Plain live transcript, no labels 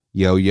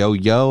Yo, yo,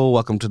 yo.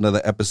 Welcome to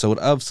another episode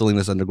of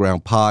Salinas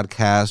Underground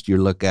Podcast. Your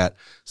look at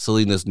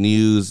Salinas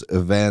news,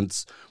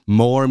 events,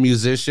 more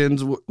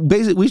musicians.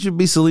 Basically, we should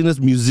be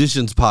Salinas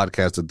Musicians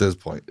Podcast at this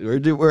point.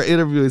 We're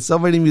interviewing so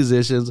many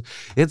musicians.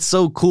 It's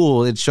so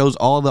cool. It shows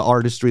all the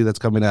artistry that's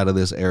coming out of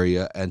this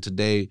area. And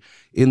today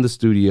in the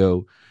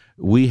studio,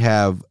 we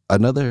have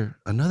another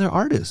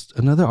artist.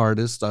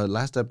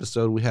 Last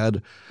episode, we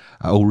had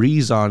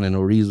Oriz on, and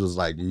Oriz was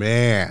like,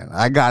 man,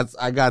 I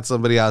got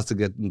somebody else to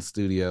get in the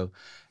studio.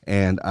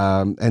 And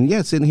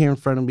yeah, sitting here in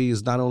front of me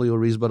is not only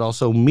Oriz, but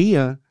also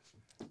Mia.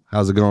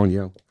 How's it going,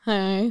 yo?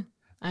 Hi,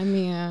 I'm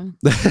Mia.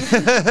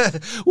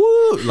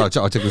 Woo! Look,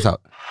 check this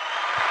out.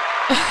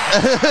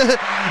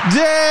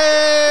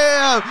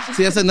 Damn!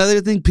 See, that's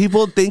another thing.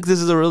 People think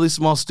this is a really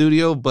small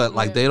studio, but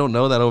like they don't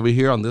know that over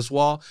here on this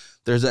wall,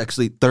 there's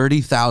actually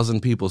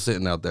 30,000 people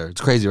sitting out there.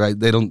 It's crazy, right?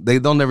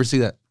 They'll never see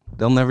that.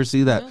 They'll never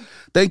see that. Yeah.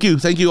 Thank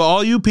you,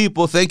 all you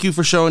people. Thank you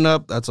for showing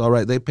up. That's all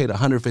right. They paid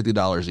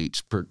 $150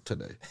 each per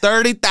today.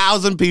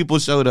 30,000 people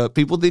showed up.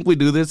 People think we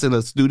do this in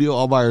a studio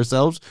all by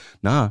ourselves.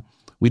 Nah,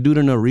 we do it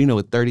in an arena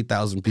with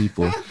 30,000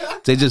 people.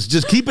 They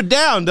just keep it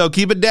down, though.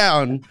 Keep it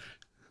down.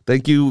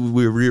 Thank you.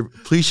 We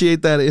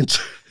appreciate that.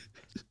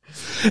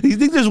 You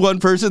think there's one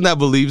person that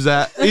believes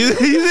that? You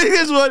think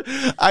there's one?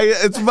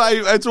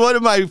 It's one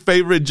of my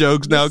favorite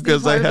jokes now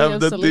because I have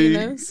the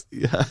Salinas.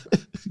 thing.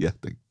 Yeah.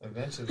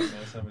 Eventually, man,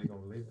 somebody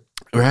gonna believe it.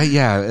 Right?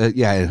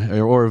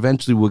 Yeah. Or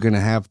eventually, we're gonna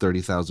have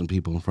 30,000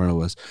 people in front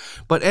of us.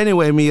 But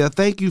anyway, Mia,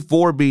 thank you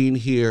for being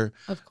here.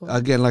 Of course.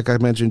 Again, like I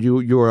mentioned,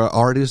 you're an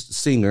artist,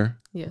 singer.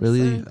 Yes,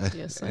 really. sir.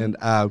 Yes, sir. And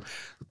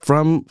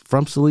from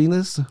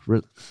Salinas.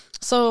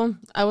 So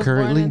I was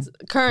currently,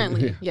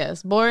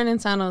 born in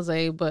San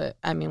Jose, but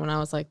I mean, when I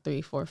was like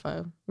 3, 4,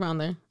 5, around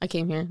there, I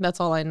came here. That's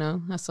all I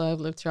know. That's all I've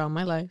lived here all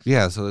my life.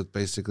 Yeah, so it's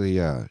basically,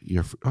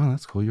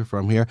 that's cool. You're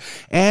from here,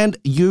 and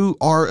you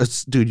are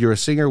you're a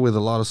singer with a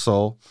lot of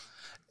soul,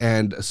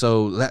 and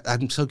so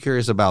I'm so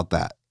curious about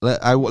that.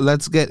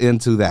 Let's get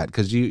into that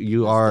because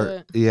you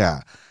are,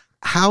 yeah.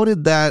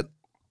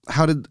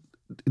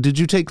 Did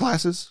you take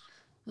classes?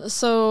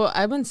 So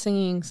I've been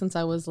singing since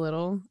I was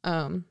little.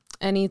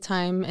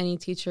 Anytime any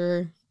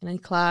teacher in any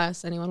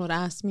class, anyone would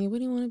ask me, what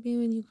do you want to be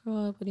when you grow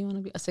up? What do you want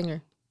to be? A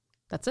singer.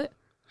 That's it.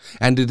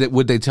 And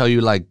would they tell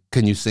you, like,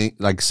 can you sing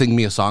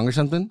me a song or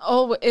something?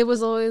 Oh, it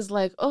was always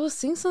like, oh,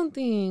 sing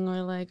something,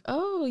 or like,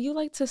 oh, you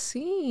like to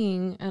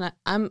sing. And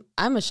I'm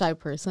a shy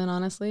person,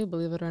 honestly,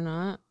 believe it or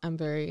not. I'm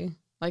very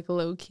like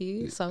low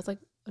key. So I was like,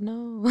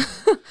 no,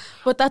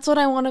 but that's what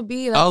I want to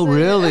be. That's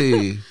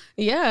really?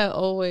 Yeah,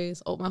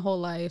 always. My whole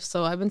life.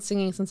 So I've been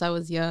singing since I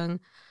was young.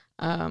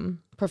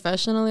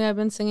 Professionally, I've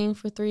been singing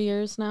for 3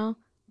 years now,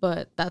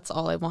 but that's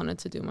all I wanted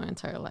to do my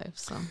entire life.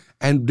 So.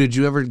 And did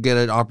you ever get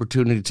an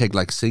opportunity to take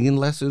like singing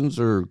lessons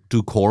or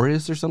do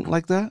chorus or something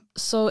like that?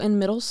 So in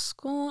middle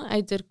school,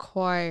 I did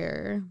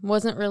choir.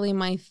 Wasn't really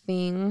my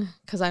thing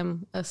because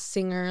I'm a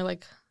singer,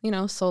 like,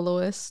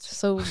 soloist.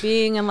 So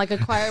being in like a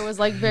choir was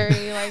like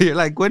very like. You're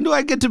like, when do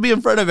I get to be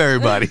in front of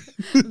everybody?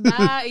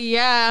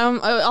 Yeah.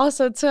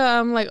 Also too,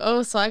 I'm like,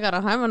 oh, so I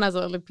gotta harmonize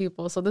with other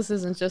people. So this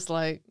isn't just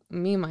like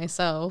me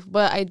myself.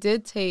 But I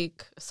did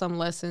take some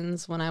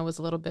lessons when I was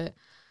a little bit.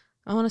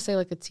 I want to say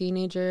like a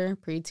teenager,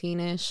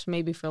 preteenish,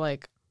 maybe for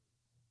like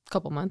a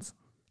couple months.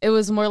 It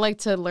was more like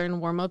to learn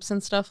warm-ups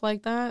and stuff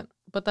like that.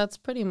 But that's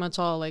pretty much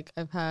all like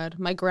I've had.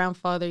 My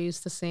grandfather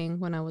used to sing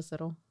when I was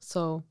little.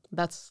 So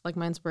that's like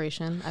my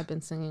inspiration. I've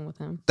been singing with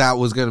him. That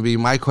was going to be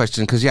my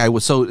question. Because, yeah,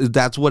 so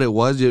that's what it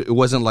was. It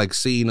wasn't like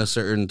seeing a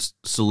certain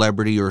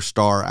celebrity or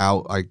star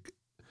out like.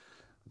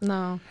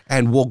 No.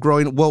 And who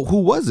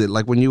was it?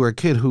 Like when you were a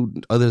kid, who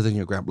other than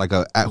your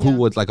grandpa, who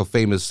was like a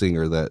famous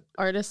singer that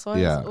artist was?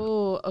 Yeah.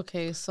 Oh,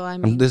 okay. So I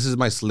mean, this is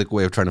my slick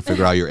way of trying to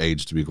figure out your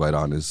age, to be quite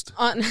honest.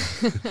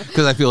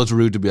 Because I feel it's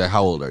rude to be like,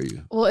 how old are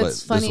you? Well,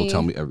 it's funny. This will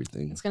tell me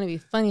everything. It's gonna be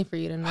funny for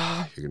you to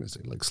know. You're gonna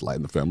say like Slide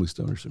in the Family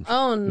Stone or something.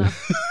 Oh no.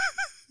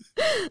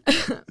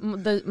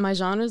 My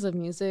genres of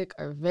music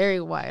are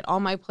very wide. All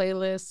my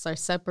playlists are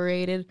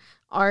separated.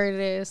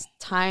 Artists,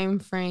 time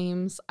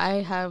frames.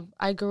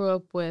 I grew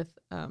up with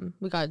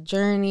we got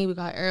Journey, we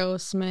got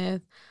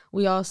Aerosmith.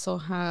 We also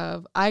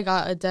I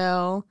got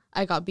Adele,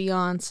 I got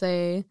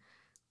Beyonce.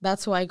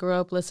 That's who I grew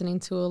up listening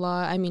to a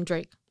lot. I mean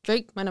Drake,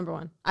 my number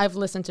one. I've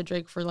listened to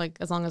Drake for like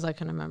as long as I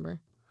can remember.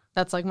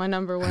 That's like my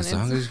number one.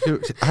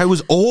 I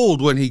was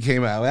old when he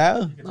came out.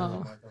 Yeah.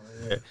 Oh.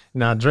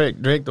 Nah,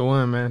 Drake the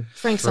one, man.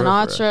 Frank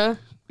Sinatra.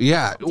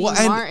 Yeah.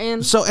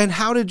 Martin. And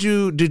how did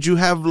you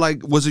have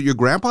like, was it your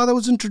grandpa that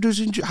was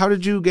introducing you? How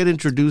did you get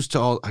introduced to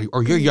all,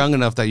 or you're young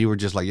enough that you were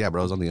just like, yeah,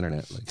 bro, I was on the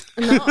internet. Like,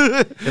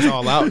 no. It's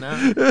all out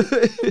now.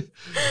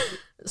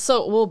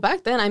 So, well,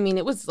 back then, I mean,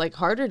 it was like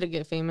harder to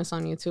get famous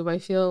on YouTube. I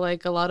feel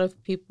like a lot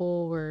of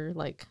people were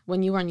like,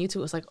 when you were on YouTube, it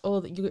was like,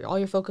 oh, all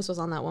your focus was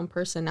on that one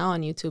person. Now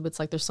on YouTube, it's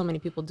like there's so many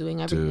people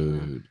doing everything.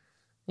 Dude.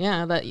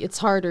 Yeah, that it's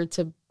harder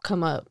to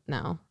come up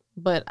now.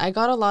 But I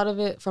got a lot of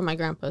it from my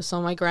grandpa.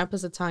 So my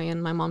grandpa's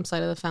Italian. My mom's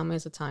side of the family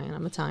is Italian.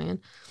 I'm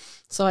Italian.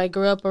 So I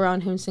grew up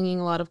around him singing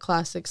a lot of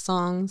classic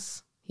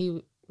songs.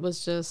 He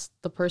was just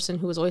the person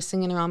who was always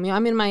singing around me. I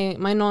mean,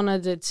 my nonna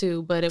did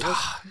too, but it was.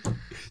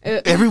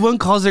 Everyone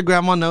calls their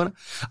grandma Nona.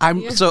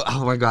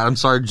 Oh my God, I'm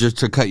sorry just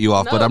to cut you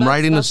off, but I'm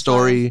writing a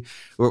story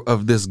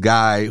of this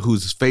guy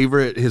his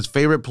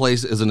favorite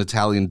place is an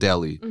Italian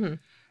deli. Mm-hmm.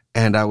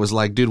 And I was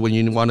like, dude, when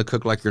you want to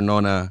cook like your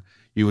Nona,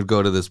 you would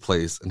go to this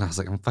place. And I was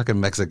like, I'm fucking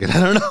Mexican.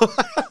 I don't know.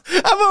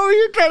 I'm over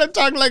here trying to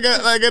talk like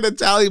an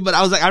Italian, but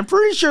I was like, I'm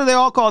pretty sure they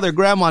all call their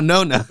grandma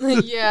Nona.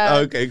 Yeah.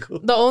 Okay, cool.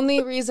 The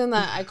only reason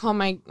that I called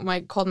my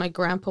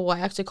grandpa, well,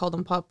 I actually called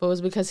him Papa,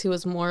 was because he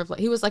was more of like,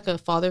 he was like a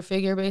father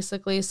figure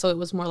basically. So it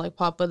was more like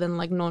Papa than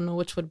like Nono,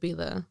 which would be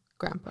the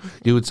grandpa.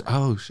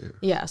 Oh shit.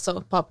 Yeah, so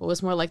Papa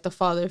was more like the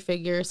father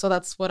figure. So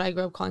that's what I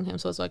grew up calling him.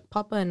 So it's like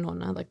Papa and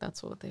Nona, like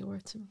that's what they were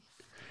to me.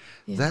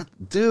 Yeah.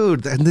 That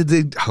dude, and did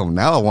they? Oh,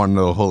 now I want to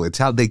know the whole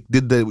Italian.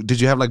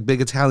 Did you have like big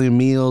Italian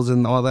meals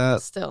and all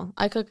that? Still,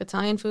 I cook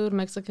Italian food,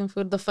 Mexican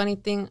food. The funny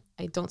thing,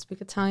 I don't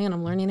speak Italian.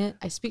 I'm learning it.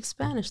 I speak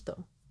Spanish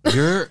though.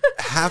 You're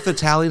half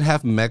Italian,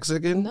 half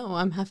Mexican? No,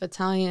 I'm half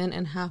Italian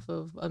and half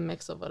of a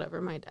mix of whatever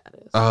my dad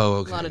is. Oh,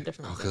 okay. A lot of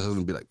different. Okay, I was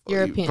gonna be like,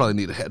 European. You probably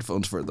need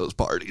headphones for those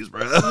parties,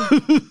 bro.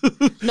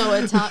 No,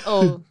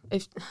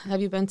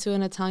 have you been to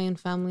an Italian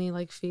family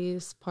like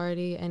feast,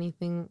 party,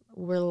 anything?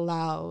 We're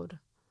loud.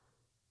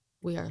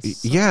 We are.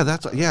 So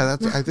that's.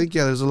 I think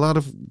there's a lot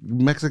of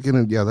Mexican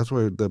and that's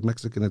where the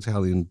Mexican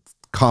Italian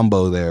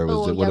combo there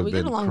was. It would have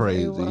been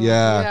crazy. Well.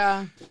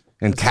 Yeah.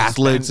 And that's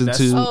Catholics and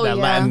too.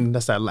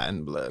 That's that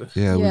Latin blood.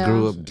 Yeah, we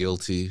grew up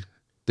guilty,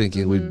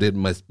 thinking we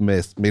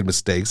made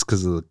mistakes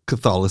because of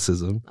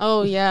Catholicism.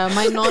 Oh yeah,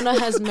 my nonna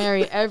has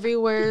married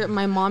everywhere.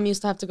 My mom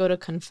used to have to go to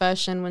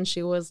confession when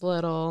she was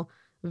little.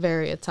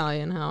 Very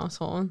Italian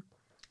household.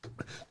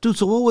 Dude,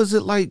 so what was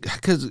it like?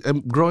 Because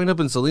growing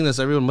up in Salinas,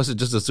 everyone must have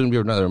just assumed you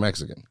were another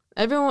Mexican.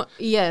 Everyone,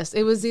 yes.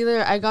 It was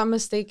either I got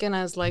mistaken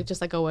as like just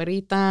like a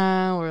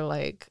güerita or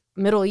like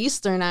Middle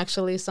Eastern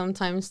actually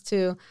sometimes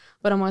too.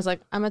 But I'm always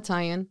like, I'm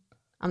Italian.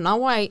 I'm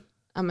not white.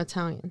 I'm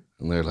Italian.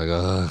 And they're like,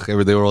 ugh.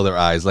 They roll their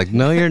eyes like,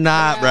 no, you're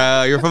not,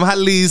 bro. You're from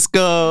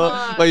Jalisco.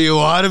 But you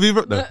want to be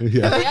from... No.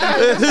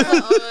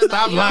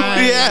 Stop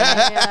lying.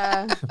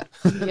 Yeah.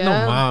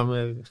 No,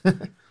 mom.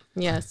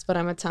 Yes, but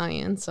I'm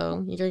Italian,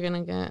 so you're going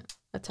to get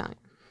Italian.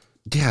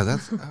 Yeah,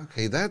 that's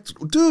okay.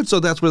 Dude, so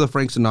that's where the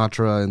Frank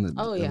Sinatra and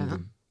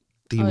the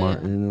D.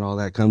 Martin and all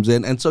that comes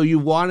in. And so you're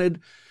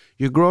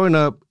growing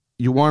up,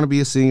 you want to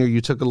be a singer.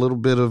 You took a little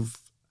bit of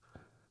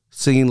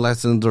singing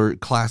lessons or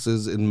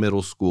classes in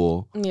middle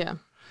school. Yeah.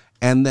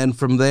 And then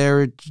from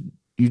there,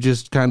 you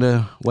just kind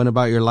of went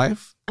about your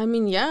life? I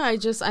mean, yeah,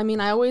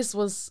 I always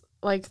was...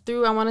 Like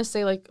through, I want to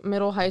say like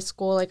middle high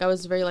school, like I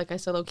was very, like I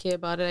said, okay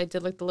about it. I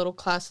did like the little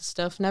classes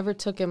stuff, never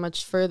took it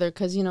much further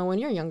because, you know, when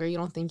you're younger, you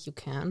don't think you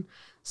can.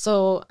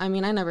 So, I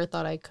mean, I never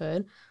thought I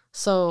could.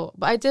 So,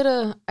 but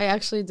I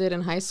actually did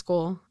in high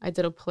school. I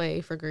did a play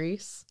for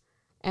Greece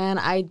and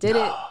I did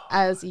it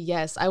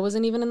I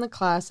wasn't even in the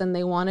class and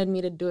they wanted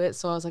me to do it.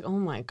 So I was like, oh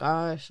my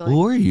gosh. Like,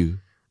 who are you?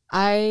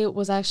 I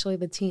was actually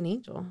the teen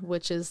angel,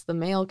 which is the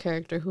male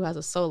character who has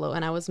a solo.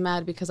 And I was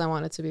mad because I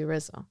wanted to be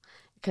Rizzo.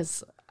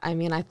 Because, I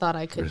mean, I thought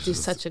I could do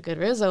such a good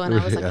Rizzo. And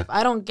I was like, if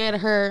I don't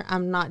get her,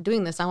 I'm not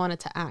doing this. I wanted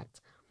to act.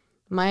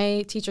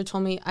 My teacher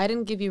told me, I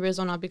didn't give you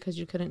Rizzo not because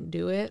you couldn't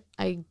do it.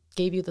 I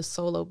gave you the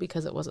solo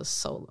because it was a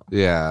solo.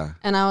 Yeah.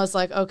 And I was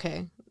like,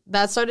 okay.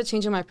 That started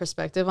changing my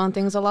perspective on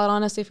things a lot,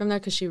 honestly, from there.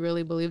 Because she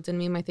really believed in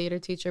me, my theater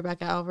teacher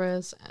back at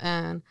Alvarez.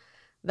 And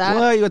that...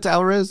 What? You went to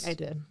Alvarez? I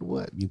did.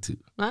 What? Me too.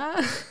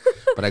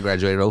 But I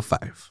graduated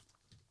 05.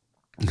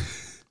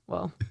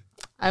 Well,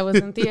 I was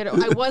in theater.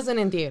 I wasn't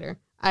in theater.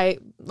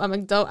 I'm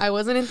adult. I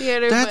wasn't in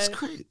theater. That's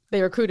crazy.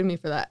 They recruited me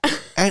for that.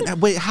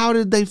 And wait, how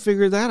did they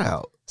figure that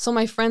out? So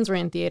my friends were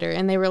in theater,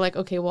 and they were like,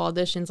 "Okay, well,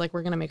 auditions, like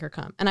we're gonna make her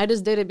come." And I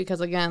just did it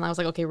because, again, I was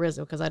like, "Okay,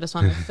 Rizzo," because I just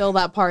wanted to fill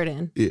that part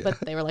in. Yeah. But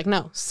they were like,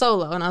 "No,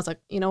 solo," and I was like,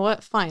 "You know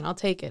what? Fine, I'll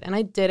take it." And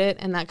I did it,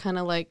 and that kind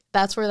of like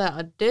that's where that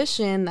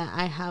audition that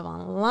I have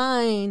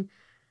online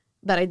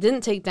that I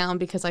didn't take down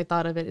because I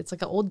thought of it. It's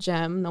like an old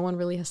gem. No one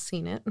really has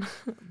seen it,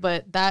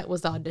 but that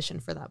was the audition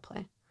for that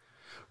play.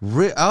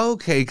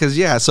 Okay,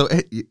 because so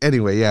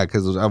anyway,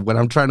 because when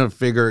I'm trying to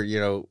figure,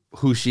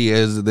 who she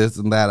is, this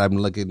and that, I'm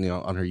looking,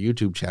 on her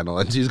YouTube channel,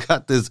 and she's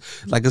got this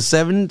like a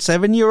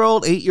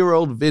 7-year-old,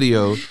 8-year-old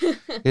video.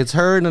 It's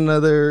her and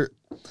another,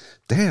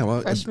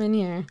 freshman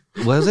year.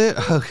 Was it?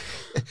 Okay.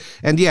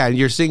 And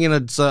you're singing a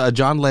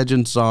John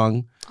Legend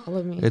song. All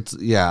of me. It's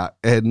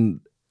and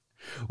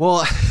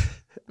well,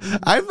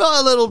 I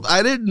felt a little.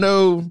 I didn't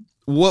know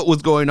what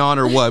was going on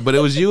or what, but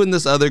it was you and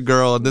this other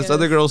girl, and this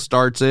other girl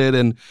starts it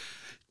and.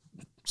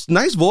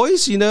 Nice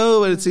voice,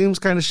 but it seems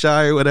kind of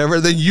shy or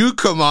whatever. Then you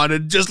come on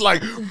and just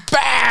like,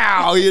 bam!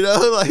 pow, you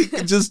know, like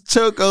it just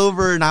took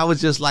over. And I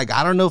was just like,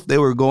 I don't know if they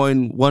were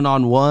going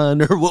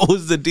 1-on-1 or what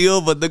was the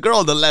deal, but the girl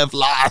on the left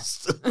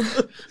lost.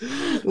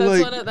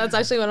 That's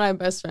actually one of my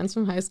best friends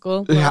from high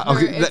school. Yeah,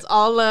 okay, It's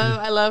all love.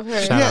 I love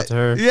her. Shout out to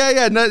her.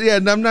 Yeah.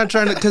 I'm not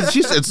trying to, because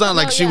it's not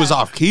like she was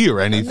off key or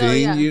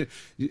anything. No,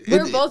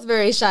 we're both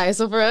very shy.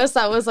 So for us,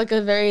 that was like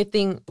a very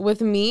thing.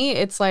 With me,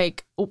 it's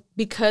like,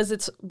 because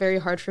it's very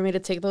hard for me to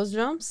take those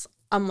jumps,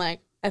 I'm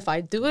like, if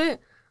I do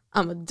it,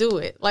 I'm going to do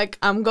it. Like,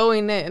 I'm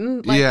going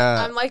in. Like,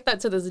 I'm like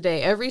that to this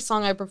day. Every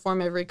song I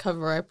perform, every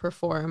cover I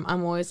perform,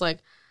 I'm always like,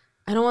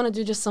 I don't want to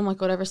do just some, like,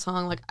 whatever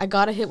song. Like, I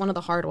got to hit one of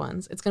the hard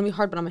ones. It's going to be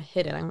hard, but I'm going to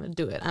hit it. I'm going to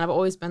do it. And I've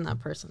always been that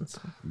person.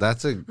 So.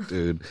 That's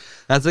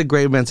a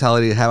great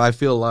mentality to have. I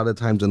feel a lot of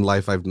times in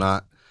life I've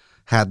not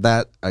had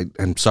that.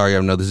 I'm sorry,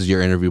 I know this is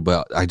your interview,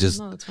 but I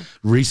just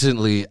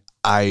recently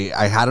I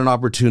had an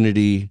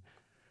opportunity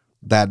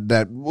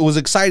that was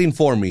exciting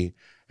for me.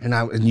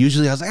 And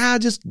usually I was like, I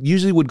just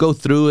usually would go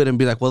through it and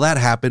be like, well, that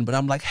happened. But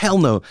I'm like, hell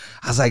no.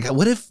 I was like,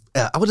 what if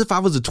I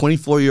was a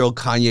 24-year-old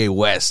Kanye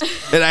West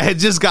and I had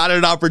just got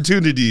an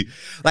opportunity?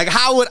 Like,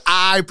 how would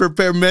I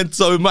prepare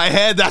mental in my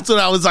head? That's when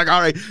I was like, all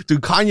right,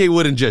 dude, Kanye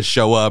wouldn't just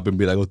show up and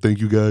be like, oh, thank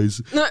you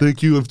guys.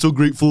 Thank you. I'm so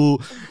grateful.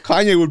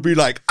 Kanye would be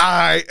like,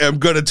 I am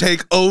going to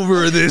take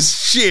over this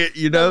shit,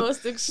 you know? The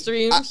most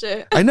extreme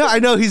shit. I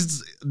know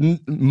he's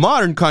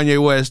modern Kanye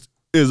West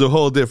is a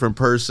whole different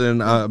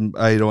person.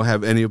 I don't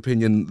have any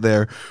opinion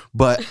there,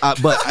 but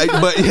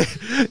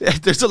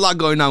there's a lot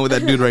going on with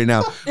that dude right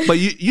now. But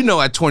you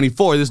know, at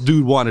 24, this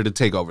dude wanted to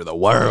take over the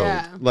world.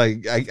 Yeah.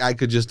 Like I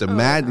could just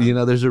imagine. You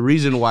know, there's a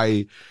reason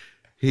why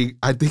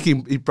I think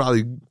he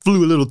probably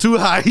flew a little too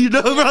high. You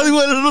know, probably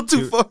went a little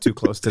too far, too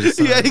close to the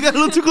sun. Yeah, he got a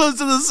little too close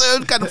to the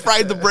sun. Kind of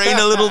fried the brain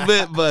a little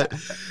bit. But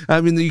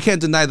I mean, you can't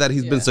deny that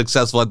he's been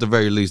successful at the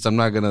very least. I'm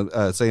not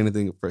gonna say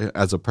anything for him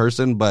as a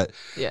person, but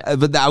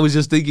I was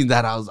just thinking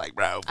that I was like,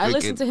 bro, I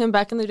listened to him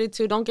back in the day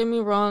too. Don't get me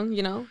wrong.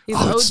 You know,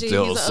 he's an OG.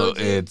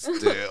 It's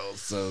still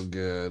so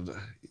good.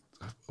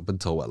 Up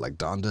until like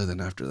Donda, then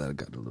after that it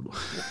got a little.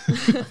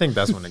 I think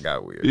that's when it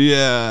got weird.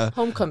 Yeah,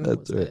 Homecoming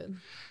was good.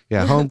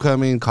 Yeah,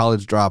 Homecoming,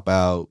 College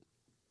Dropout,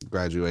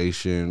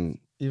 Graduation.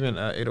 Even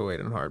 808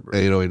 and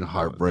Heartbreak. 808 and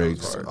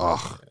Heartbreaks.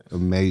 Oh,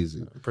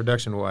 amazing.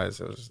 Production-wise,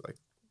 it was just like,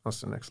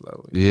 what's the next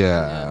level?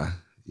 Yeah.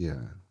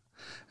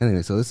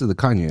 Anyway, so this is the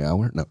Kanye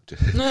hour. No.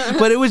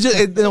 But it was just,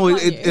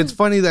 it's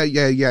funny that,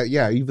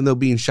 even though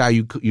being shy,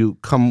 you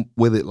come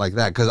with it like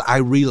that. Because I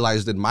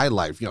realized in my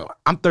life, you know,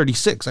 I'm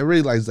 36. I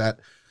realized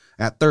that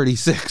at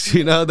 36,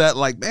 you know, that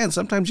like, man,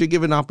 sometimes you're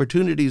given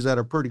opportunities that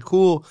are pretty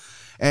cool.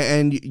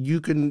 And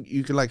you can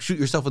like shoot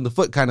yourself in the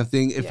foot kind of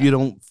thing if you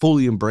don't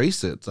fully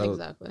embrace it. So,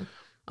 exactly.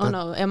 Oh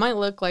no, it might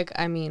look like,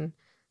 I mean,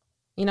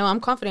 you know,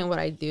 I'm confident in what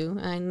I do,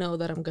 and I know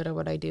that I'm good at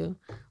what I do.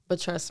 But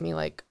trust me,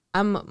 like,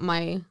 I'm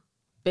my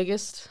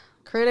biggest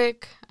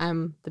critic.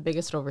 I'm the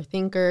biggest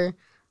overthinker.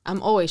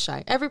 I'm always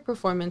shy. Every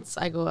performance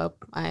I go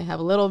up, I have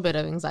a little bit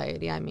of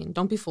anxiety. I mean,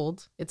 don't be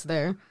fooled. It's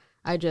there.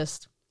 I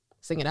just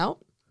sing it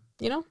out,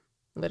 you know,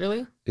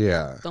 literally.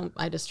 Yeah.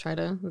 I just try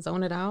to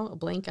zone it out,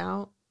 blank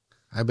out.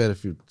 I bet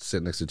if you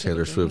sit next to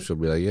Taylor Swift, she'll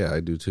be like, yeah, I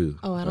do too.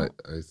 Oh, I don't.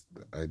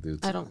 I do too.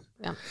 I don't,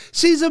 yeah.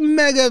 She's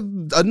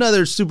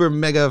another super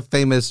mega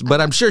famous,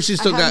 but I'm sure she's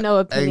still got no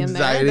opinion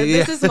anxiety.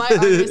 There. This is my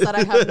artist that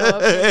I have no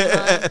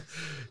opinion on.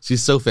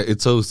 She's so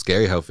it's so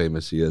scary how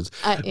famous she is.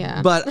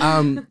 Yeah. But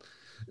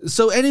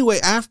so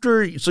anyway,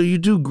 so you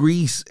do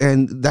Grease,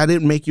 and that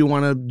didn't make you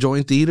want to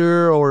join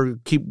theater or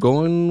keep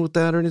going with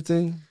that or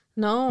anything?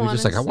 No. You're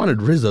just like, I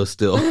wanted Rizzo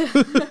still.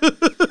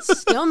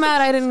 Still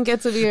mad I didn't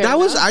get to be here.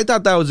 I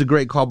thought that was a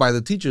great call by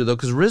the teacher though,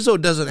 because Rizzo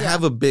doesn't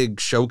have a big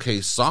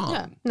showcase song.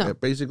 Yeah, no.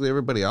 Basically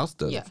everybody else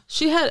does. Yeah,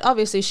 she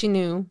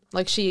knew,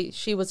 like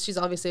she's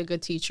obviously a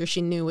good teacher.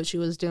 She knew what she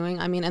was doing.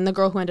 I mean, and the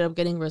girl who ended up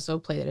getting Rizzo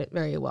played it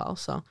very well.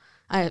 So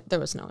there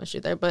was no issue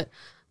there. But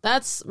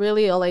that's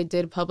really all I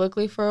did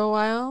publicly for a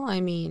while.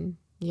 I mean,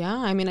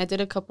 I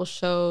did a couple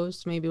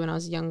shows maybe when I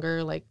was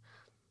younger, like.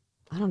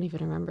 I don't even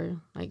remember,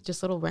 like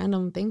just little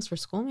random things for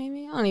school,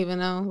 maybe. I don't even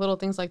know. Little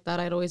things like that.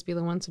 I'd always be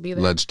the one to be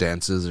there. Lunch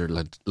dances or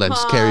lunch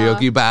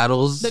karaoke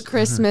battles. The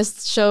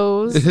Christmas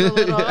shows. The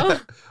little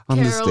on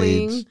caroling. the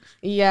stage.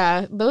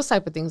 Yeah, those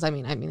type of things. I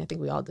mean, I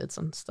think we all did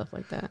some stuff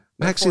like that.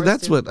 Actually,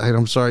 that's what,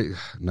 I'm sorry.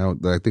 Now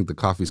I think the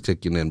coffee's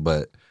kicking in,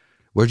 but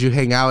where'd you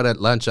hang out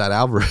at lunch at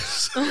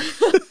Alvarez?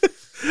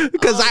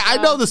 Because I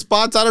know the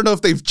spots. I don't know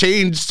if they've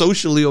changed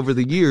socially over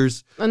the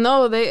years.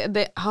 No, they.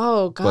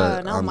 Oh God!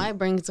 But, now my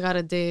brain's got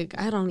to dig.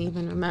 I don't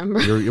even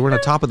remember. You weren't a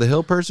top of the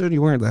hill person.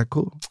 You weren't that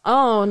cool.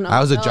 Oh no! I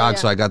was a jock,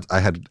 so I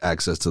had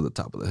access to the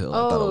top of the hill.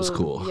 I thought it was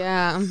cool.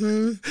 Yeah.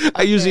 Mm-hmm.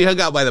 I usually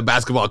hung out by the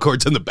basketball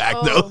courts in the back,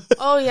 though.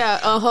 Oh yeah.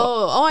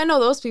 Oh, I know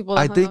those people.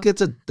 I think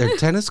they're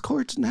tennis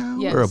courts now,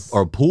 yes.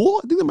 or a pool.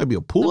 I think there might be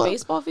a pool. The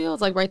baseball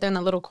fields, like right there in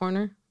that little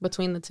corner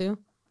between the two.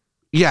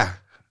 Yeah.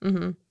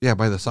 Mm-hmm. Yeah,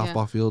 by the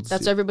softball fields.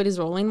 That's everybody's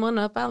rolling one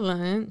up at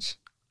lunch.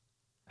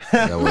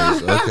 That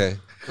was okay.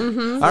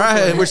 Mm-hmm. All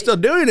right, we're still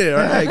doing it. All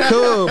right,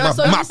 cool. My,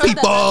 So you my said that,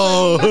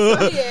 people.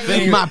 that's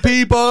funny. My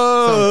people.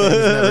 Some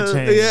things never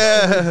change.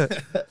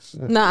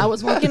 Yeah. No, I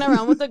was walking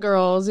around with the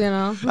girls, you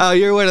know, Oh,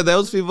 you're one of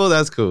those people?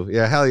 That's cool.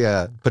 Yeah, hell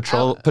yeah.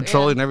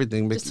 Patrolling yeah.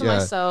 everything. just to Yeah.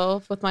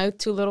 myself with my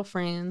 2 little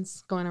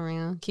friends going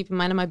around, keeping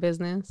minding my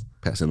business.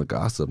 Passing the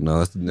gossip.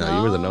 No,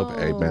 you were the no.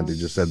 Hey, man, they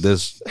just said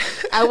this.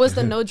 I was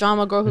the no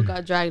drama girl who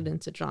got dragged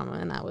into drama,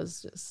 and I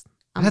was just.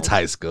 That's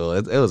high school.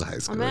 It was high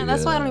school. Oh, man,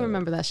 that's yeah. why I don't even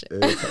remember that shit.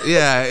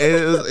 Yeah,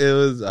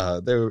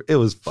 it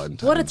was fun.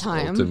 What a times,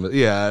 time.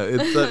 ultimately. Yeah,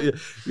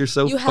 it's you're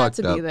so You had fucked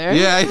to up. be there.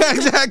 Yeah,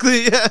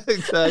 exactly. Yeah,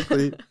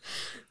 exactly.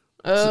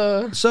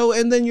 So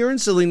and then you're in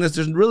Salinas.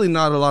 There's really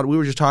not a lot. We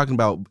were just talking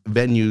about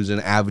venues and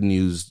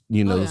avenues,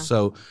 you know. Oh, yeah.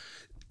 So,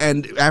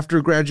 and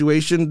after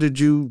graduation, did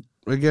you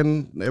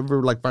again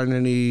ever like find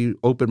any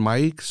open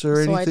mics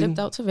or So I anything? dipped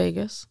out to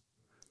Vegas.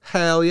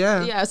 Hell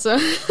yeah. Yeah, so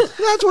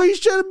That's where you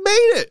should have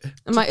made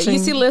it. you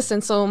see, listen,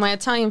 so my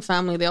Italian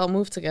family, they all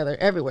moved together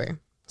everywhere.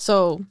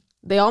 So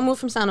they all moved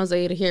from San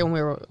Jose to here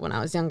when I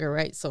was younger,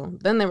 right? So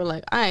then they were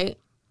like, all right,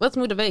 let's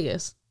move to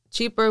Vegas.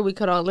 Cheaper, we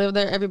could all live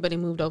there. Everybody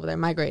moved over there,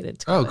 migrated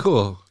together. Oh,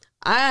 cool.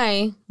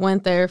 I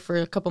went there for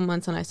a couple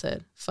months and I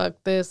said, fuck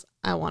this.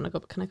 I want to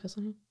go. Can I cuss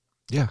on you?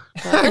 Yeah.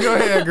 Go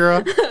ahead,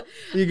 girl.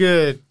 You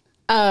good?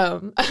 I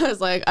was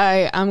like,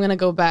 I'm going to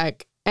go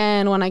back.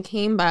 And when I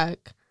came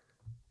back,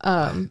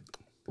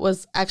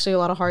 was actually a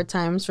lot of hard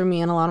times for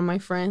me and a lot of my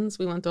friends.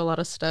 We went through a lot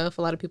of stuff,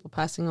 a lot of people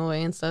passing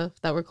away and stuff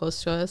that were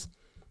close to us.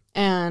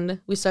 And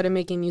we started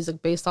making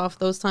music based off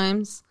those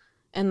times.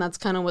 And that's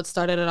kind of what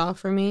started it off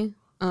for me.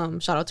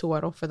 Shout out to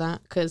Weddle for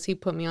that, because he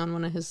put me on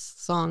one of his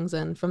songs.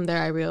 And from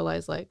there, I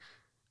realized, like,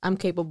 I'm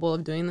capable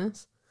of doing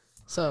this.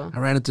 So I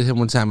ran into him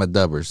one time at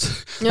Dubbers.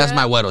 That's Yeah.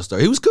 my Weddle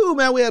story. He was cool,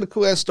 man. We had a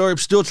cool ass story. I'm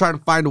still trying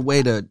to find a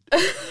way to,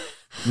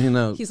 you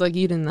know. he's like,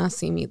 you did not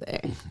see me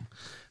there.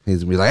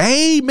 He's gonna be like,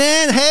 hey,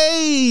 man,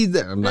 hey.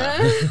 I'm not.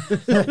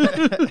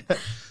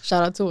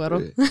 Shout out to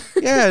Weddle.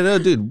 Yeah, no,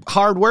 dude.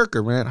 Hard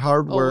worker, man.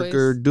 Hard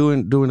worker,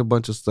 Always. doing a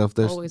bunch of stuff.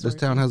 Always This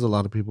town working. has a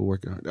lot of people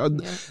working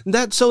hard.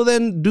 Yeah. So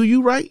then, do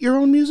you write your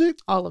own music?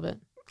 All of it.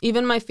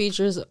 Even my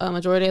features, a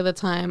majority of the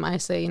time, I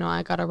say, you know,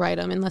 I gotta write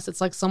them unless it's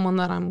like someone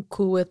that I'm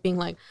cool with being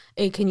like,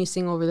 hey, can you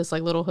sing over this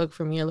like little hook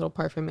for me, a little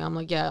part for me? I'm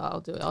like, yeah,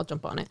 I'll do it. I'll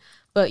jump on it.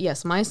 But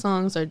yes, my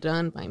songs are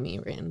done by me,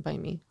 written by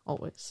me,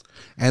 always.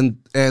 And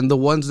the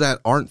ones that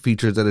aren't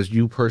featured, that is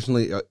you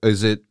personally,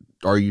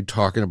 are you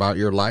talking about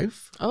your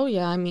life? Oh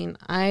yeah, I mean,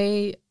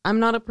 I'm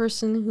not a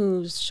person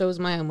who shows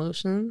my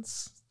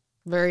emotions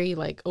very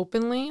like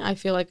openly. I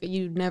feel like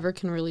you never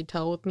can really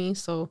tell with me,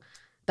 so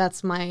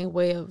that's my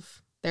way of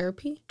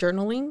therapy,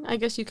 journaling, I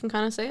guess you can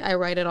kind of say. I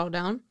write it all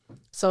down.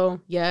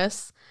 So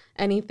yes,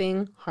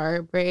 anything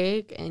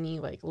heartbreak, any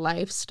like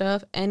life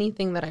stuff,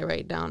 anything that I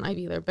write down, I've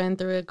either been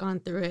through it,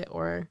 gone through it,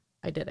 or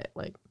I did it.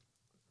 Like,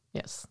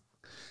 yes.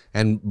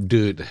 And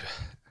dude,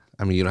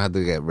 I mean, you don't have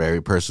to get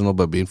very personal,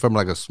 but being from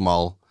like a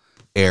small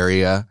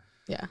area,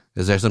 Yeah.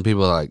 is there some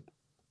people like,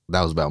 that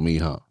was about me,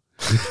 huh?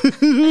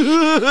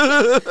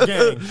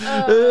 Gang.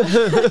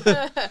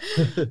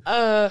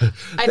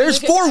 There's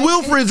 4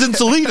 Wilfreds in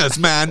Salinas,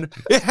 man.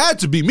 It had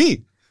to be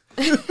me.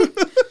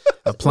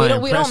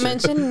 Applying We don't pressure.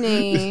 mention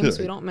names.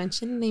 We don't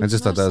mention names. I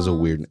just in thought that our was a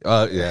songs. weird.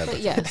 Yeah. But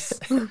yes.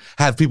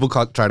 Have people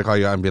try to call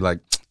you out and be like,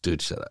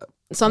 dude, shut up.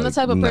 So I'm Like,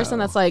 the type of person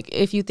no. that's like,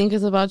 if you think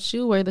it's about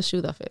you, wear the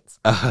shoe that fits.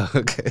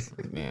 Okay.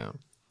 Yeah.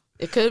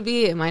 It could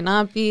be, it might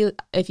not be.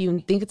 If you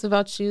think it's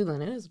about you,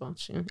 then it is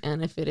about you.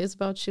 And if it is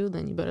about you,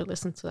 then you better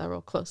listen to that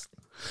real closely.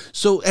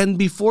 So, and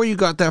before you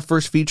got that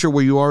first feature,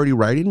 were you already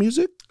writing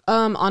music?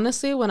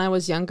 Honestly, when I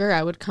was younger,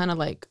 I would kind of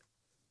like,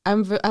 I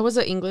was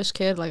an English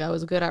kid. Like, I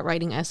was good at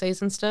writing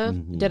essays and stuff.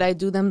 Did I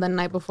do them the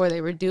night before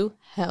they were due?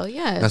 Hell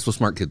yeah. That's what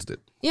smart kids did.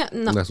 Yeah,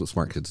 no. That's what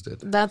smart kids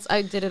did.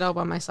 I did it all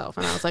by myself.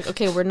 And I was like,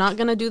 okay, we're not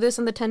going to do this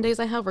in the 10 days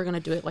I have. We're going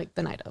to do it like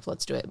the night of.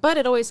 Let's do it. But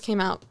it always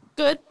came out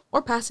good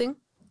or passing,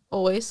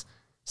 always.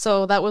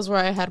 So that was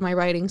where I had my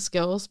writing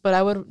skills. But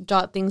I would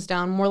jot things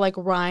down more like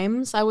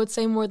rhymes, I would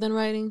say, more than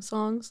writing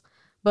songs.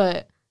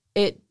 But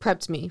it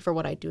prepped me for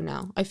what I do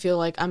now. I feel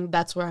like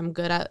that's where I'm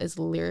good at is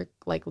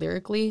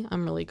lyrically.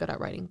 I'm really good at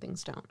writing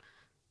things down.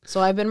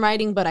 So I've been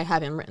writing, but I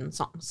haven't written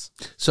songs.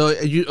 So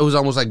it was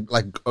almost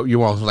like you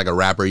were almost like a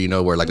rapper, you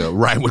know, where like a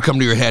rhyme would come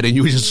to your head and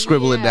you would just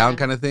scribble it Yeah. down,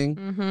 kind of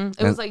thing.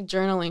 It was like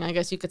journaling, I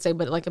guess you could say,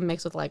 but like a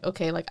mix with like,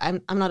 okay, like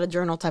I'm not a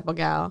journal type of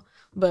gal,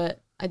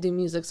 but I do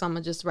music, so I'm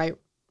gonna just write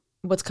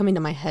what's coming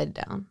to my head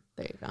down.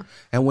 There you go.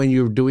 And when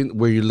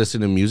were you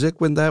listening to music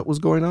when that was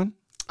going on?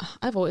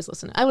 I've always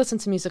listened. I listen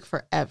to music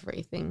for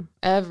everything.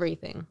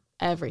 Everything.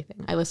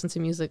 I listen to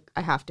music.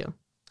 I have to.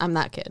 I'm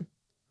that kid.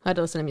 I had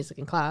to listen to music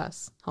in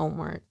class,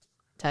 homework,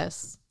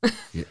 tests.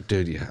 Yeah,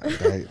 dude,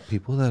 yeah.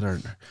 People that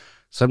aren't.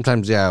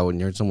 Sometimes, yeah, when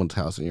you're in someone's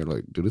house and you're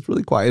like, dude, it's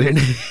really quiet in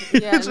here.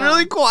 Yeah, It's no.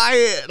 really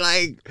quiet.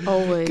 Like,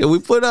 Always. can we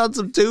put out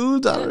some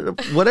tunes? I don't know.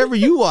 Whatever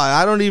you want.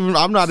 I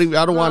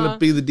don't want to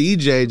be the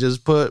DJ.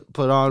 Just put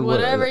on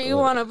Whatever you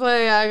want to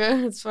play,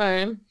 it's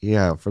fine.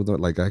 Yeah,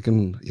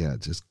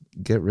 just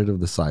get rid of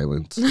the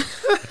silence.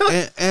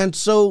 and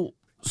so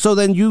So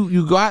then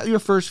you got your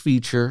first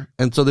feature,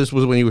 and so this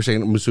was when you were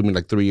saying, I'm assuming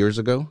like 3 years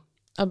ago.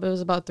 It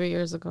was about 3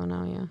 years ago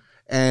now. Yeah.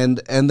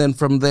 And then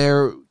from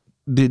there,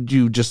 did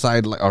you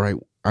decide like, all right,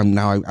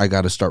 I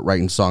got to start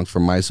writing songs for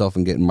myself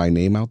and getting my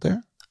name out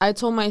there? I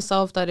told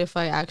myself that if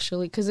I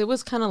actually, because it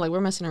was kind of like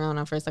we're messing around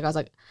at first. Like I was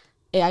like,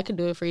 hey, I could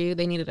do it for you.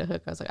 They needed a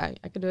hook. I was like,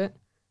 I could do it.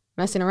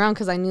 Messing around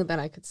because I knew that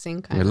I could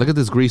sing kind of. Look at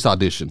this Grease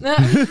audition. They were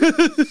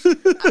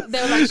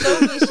like,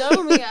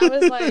 show me. I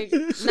was like,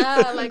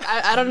 nah, like,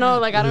 I don't know.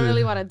 Like, I don't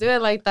really want to do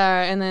it like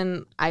that. And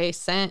then I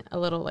sent a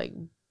little, like,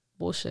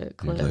 bullshit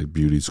clip. Like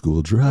beauty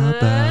school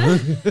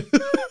dropout.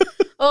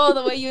 Oh,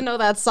 the way you know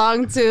that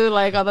song, too,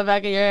 like, on the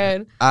back of your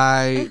head.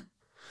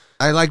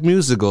 I like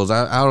musicals.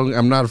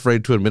 I'm not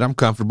afraid to admit I'm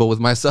comfortable with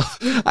myself.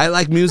 I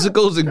like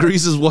musicals, and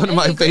Grease is one of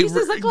my favorite. Grease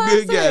is a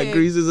classic. Yeah,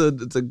 Grease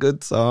it's a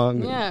good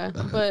song. Yeah,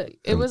 but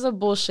it was a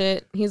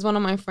bullshit. He's one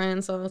of my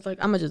friends, so I was like,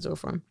 I'm gonna just do it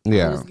for him.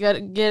 Yeah, just get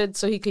it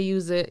so he could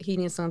use it. He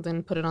needs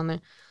something, put it on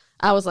there.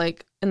 I was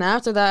like, and then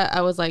after that,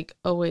 I was like,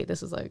 oh wait,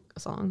 this is like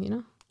a song, you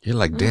know? You're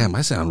like, damn,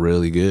 I sound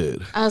really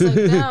good. I was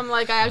like, damn,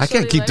 like I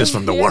can't keep this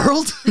from the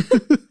world.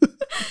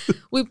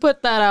 We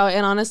put that out,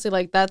 and honestly,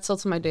 like that still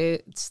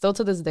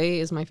to this day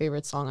is my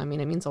favorite song. I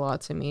mean, it means a lot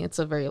to me. It's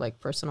a very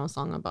like personal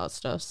song about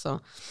stuff.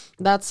 So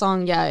that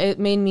song, yeah, it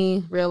made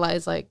me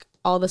realize like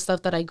all the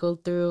stuff that I go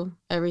through,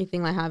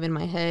 everything I have in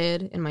my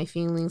head and my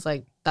feelings,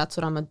 like that's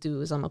what I'm gonna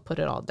do is I'm gonna put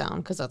it all down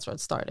because that's where it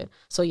started.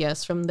 So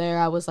yes, from there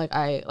I was like,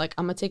 I'm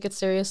gonna take it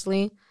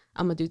seriously.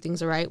 I'm gonna do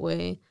things the right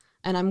way.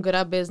 And I'm good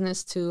at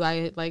business too.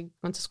 I like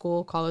went to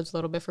school, college a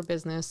little bit for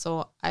business.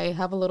 So I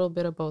have a little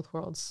bit of both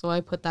worlds. So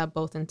I put that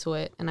both into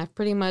it. And I've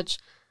pretty much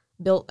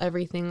built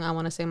everything I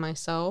want to say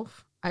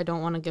myself. I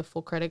don't want to give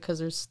full credit because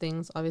there's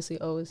things, obviously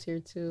O is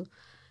here too.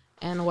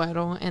 And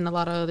Huero and a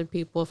lot of other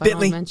people if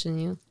Bentley. I don't mention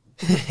you.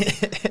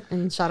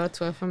 And shout out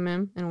to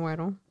FMM and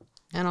Huero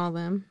and all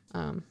them.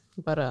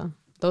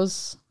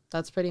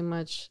 That's pretty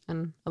much,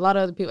 and a lot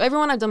of other people,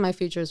 everyone I've done my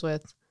features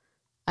with,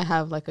 I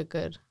have like a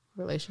good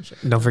relationship.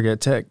 Don't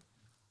forget Tech.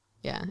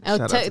 Yeah.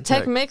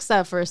 Tech mixed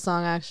that first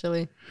song,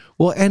 actually.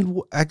 Well,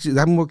 and actually,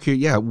 I'm more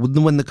curious. Yeah,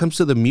 when it comes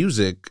to the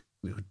music,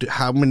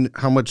 how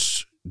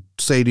much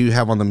say do you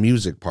have on the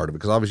music part of it?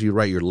 Because obviously you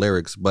write your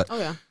lyrics, but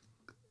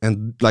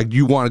and like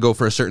you want to go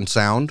for a certain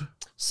sound.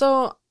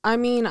 So I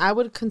mean, I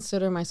would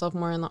consider myself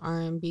more in the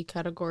R&B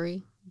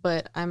category,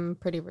 but I'm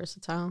pretty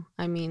versatile.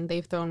 I mean,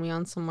 they've thrown me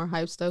on some more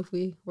hype stuff.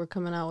 We're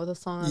coming out with a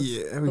song.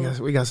 Yeah,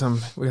 we got some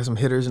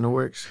hitters in the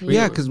works.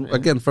 Yeah, because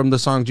again, from the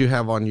songs you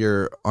have on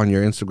your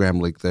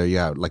Instagram link there,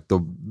 yeah, like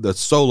the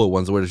solo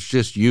ones where it's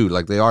just you,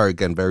 like they are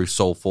again very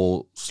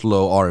soulful,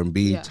 slow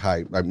R&B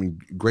type. I mean,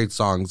 great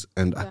songs,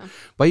 and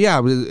but yeah,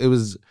 it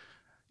was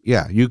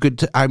yeah. You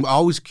could. I'm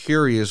always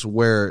curious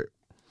where.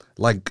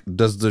 Like,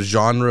 does the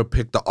genre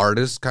pick the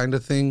artist kind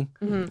of thing?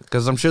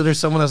 Because I'm sure there's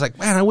someone that's like,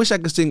 man, I wish I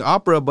could sing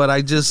opera, but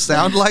I just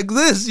sound like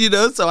this, you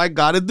know? So I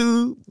got to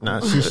do...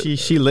 Nah,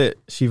 she lit.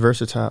 She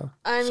versatile.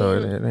 I mean, so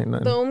it ain't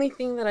nothing. The only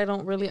thing that I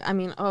don't really... I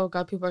mean, oh,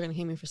 God, people are going to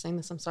hate me for saying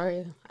this. I'm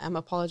sorry. I'm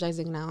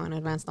apologizing now in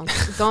advance.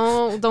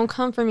 Don't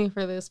come for me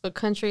for this, but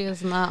country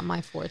is not my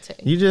forte.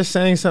 You just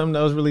sang something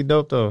that was really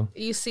dope, though.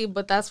 You see,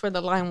 but that's where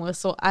the line was.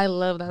 So I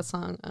love that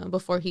song,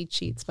 Before He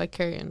Cheats by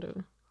Carrie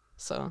Underwood.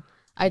 So...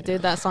 I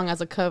did that song as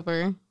a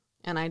cover,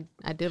 and I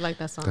did like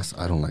that song.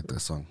 I don't like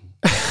that song.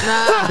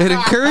 It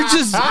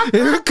encourages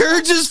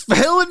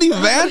felony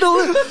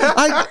vandalism.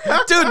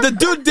 The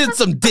dude did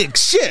some dick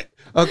shit.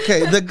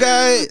 Okay, the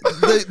guy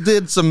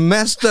did some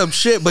messed up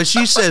shit, but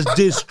she says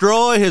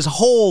destroy his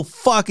whole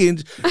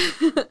fucking...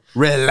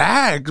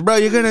 Relax, bro.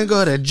 You're gonna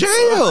go to jail.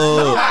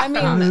 I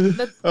mean,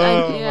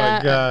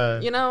 my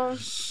God. You know.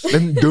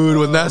 And dude,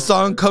 when that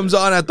song comes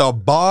on at the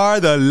bar,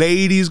 the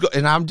ladies go,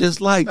 and I'm just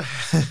like,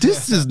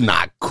 this is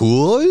not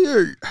cool.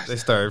 They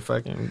started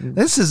fucking.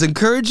 This is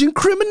encouraging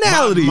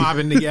criminality.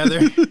 Mobbing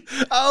together.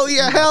 Oh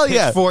yeah, hell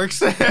yeah. Forks.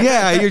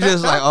 Yeah, you're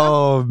just like,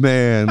 oh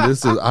man,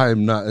 this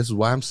is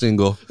why I'm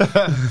single.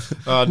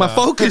 My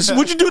focus.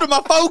 What'd you do to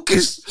my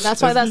focus?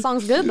 That's why that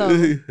song's good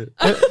though.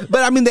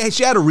 But I mean,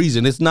 she had a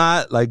reason. It's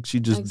not like she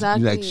just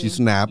like she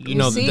snapped. You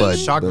know, the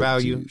shock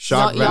value.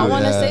 Y'all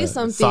want to say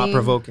something. Thought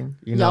provoking.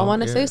 Y'all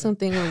want to say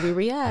something when we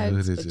react,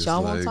 but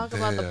y'all won't talk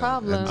about the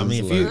problem. I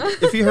mean,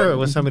 if you heard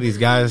what some of these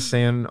guys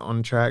saying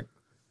on track,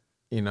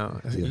 you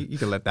know, you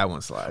can let that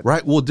one slide.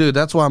 Right. Well, dude,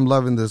 that's why I'm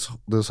loving this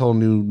whole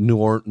New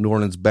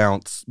Orleans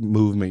bounce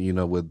movement, you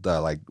know, with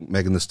like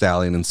Megan Thee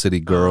Stallion and City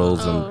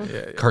Girls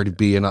and Cardi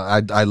B. And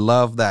I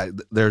love that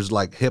there's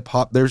like hip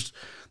hop.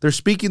 They're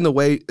speaking the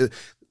way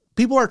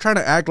people are trying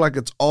to act like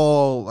it's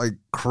all like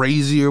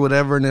crazy or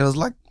whatever. And it was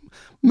like,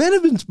 men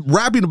have been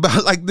rapping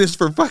about like this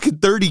for fucking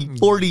 30,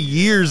 40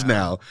 years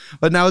now.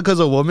 But now because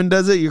a woman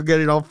does it, you're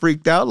getting all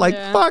freaked out. Like,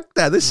 fuck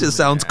that. This shit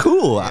sounds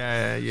cool.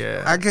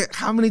 Yeah.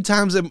 How many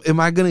times am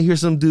I going to hear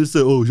some dude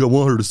say, oh, I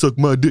want her to suck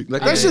my dick?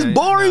 Like, that's just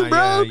boring,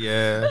 bro.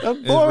 Yeah. That's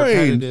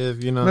boring.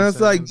 You know, and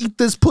it's like, eat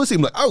this pussy.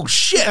 I'm like, oh,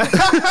 shit.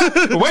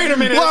 Wait a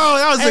minute.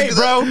 Whoa,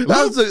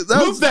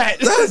 that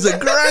was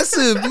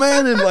aggressive,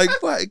 man. And like,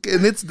 fuck.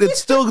 And it's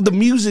still, the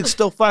music's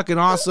still fucking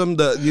awesome.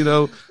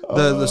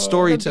 the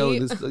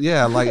storytelling.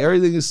 Like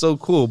everything is so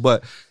cool,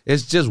 but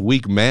it's just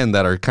weak men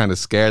that are kind of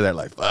scared that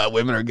like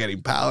women are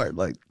getting power.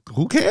 Like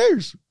who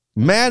cares?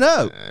 Man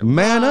up,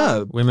 man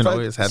up. Women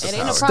always have the It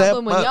power. ain't a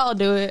problem when y'all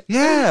do it.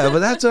 Yeah, but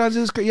that's what I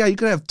just. Yeah, you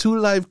could have 2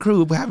 Live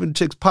Crew having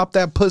chicks pop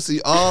that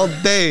pussy all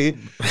day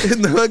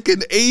in the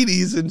fucking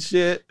 80s and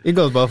shit. It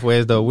goes both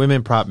ways though.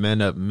 Women prop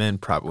men up, men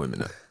prop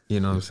women up. You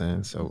know what I'm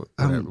saying? So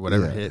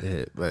whatever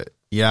hit. But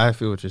yeah, I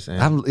feel what you're saying.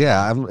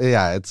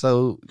 It's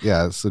so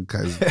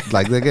cause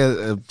like they get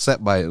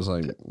upset by it. It's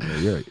like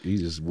you're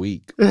just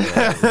weak.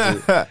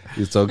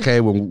 It's okay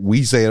when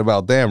we say it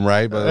about them,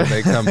 right? But if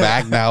they come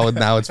back now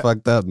it's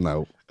fucked up.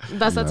 No,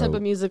 that's that type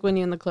of music when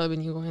you're in the club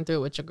and you're going through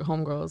it with your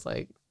homegirls.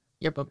 Like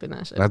you're bumping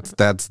that shit.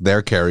 That's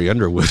their Carrie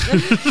Underwood.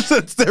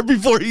 That's there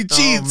before he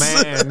cheats.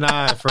 Oh man,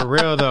 nah, for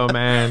real though,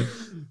 man.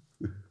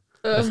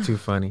 That's too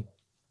funny.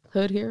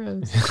 Hood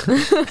heroes.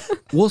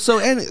 Well, so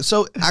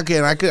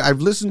again,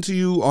 I've listened to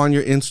you on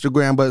your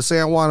Instagram, but say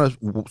I want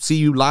to see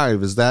you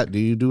live. Do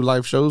you do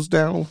live shows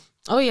now?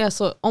 Oh yeah,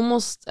 so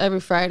almost every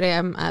Friday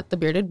I'm at the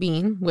Bearded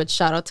Bean, which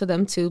shout out to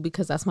them too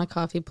because that's my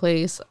coffee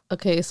place.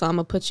 Okay, so I'm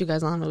gonna put you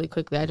guys on really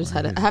quickly. I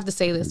have to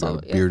say this. So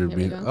Bearded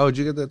Bean. Oh, did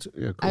you get that too?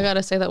 Yeah, cool. I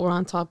gotta say that we're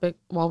on topic.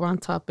 While we're on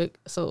topic,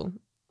 so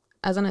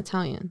as an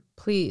Italian,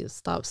 please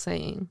stop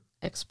saying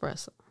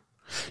espresso.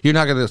 You're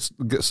not going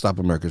to stop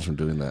Americans from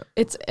doing that.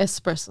 It's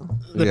espresso.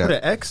 They put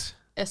an X?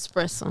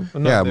 Espresso.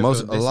 Well, no,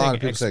 a lot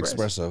of people say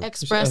espresso.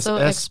 Espresso.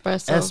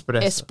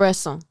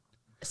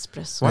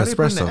 Why are they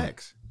putting the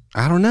X?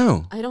 I don't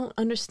know. I don't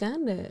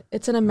understand it.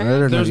 It's an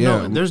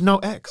American. There's no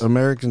X.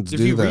 Americans do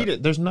that. If you read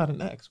it, there's not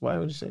an X. Why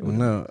would you say that?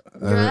 No.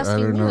 You're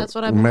asking me. That's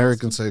what I'm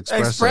Americans say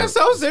espresso.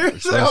 Espresso?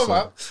 Seriously?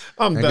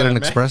 I'm done, get an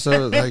man.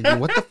 espresso? Like,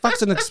 what the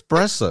fuck's an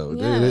espresso?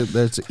 Yeah.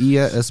 That's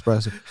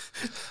espresso.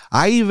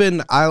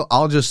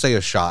 I'll just say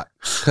a shot.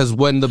 Because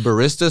when the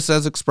barista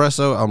says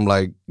espresso, I'm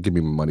like, give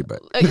me my money back.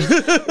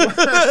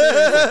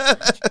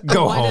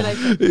 Go home.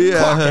 Yeah.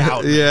 Clock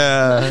out.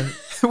 Yeah.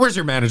 Where's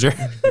your manager?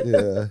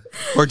 Yeah.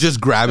 Or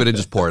just grab it and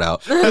just pour it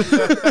out.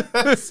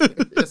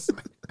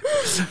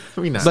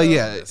 But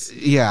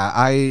yeah,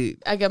 I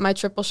get my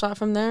triple shot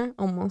from there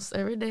almost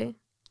every day.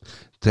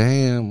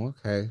 Damn,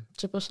 okay.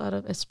 Triple shot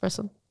of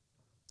espresso.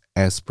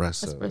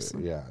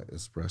 Espresso. Yeah,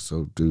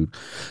 espresso, dude.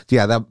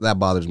 Yeah, that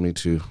bothers me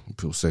too.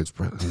 People say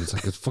espresso. It's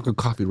like it's fucking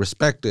coffee.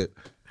 Respect it.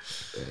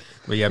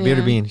 But yeah,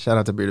 Bearded Bean. Shout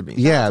out to Bearded Bean.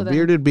 Yeah,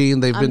 Bearded Bean.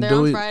 They've been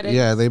doing.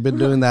 Yeah, they've been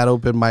doing that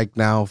open mic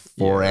now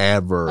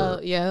forever.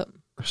 Yeah.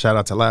 Shout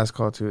out to Last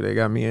Call too. They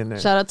got me in there.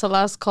 Shout out to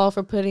Last Call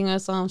for putting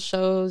us on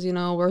shows. You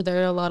know, we're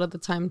there a lot of the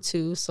time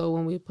too. So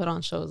when we put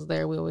on shows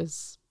there, we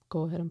always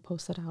go ahead and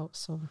post it out.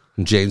 So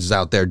James is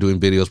out there doing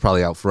videos,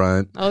 probably out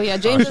front. Oh yeah,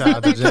 James. Shout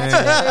out to James.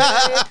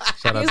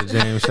 Shout out to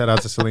James. Shout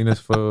out to Salinas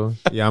fool.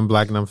 Yeah, I'm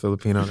black and I'm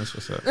Filipino. That's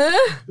what's up.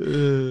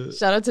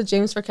 Shout out to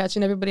James for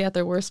catching everybody at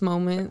their worst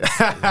moments.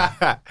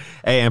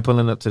 Hey, and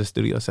pulling up to the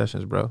studio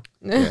sessions, bro.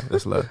 Yeah,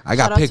 that's love. I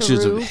got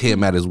pictures of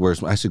him at his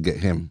worst. I should get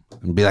him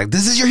and be like,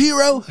 "This is your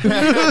hero."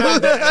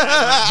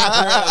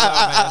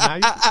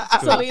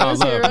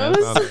 Salinas heroes.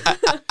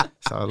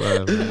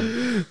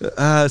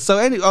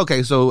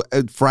 So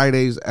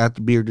Fridays at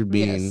the Bearded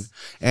Bean, Yes.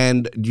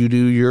 and you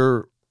do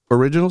your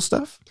original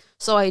stuff.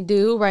 So I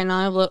do right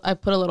now. I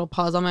put a little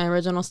pause on my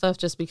original stuff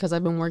just because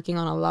I've been working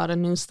on a lot of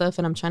new stuff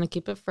and I'm trying to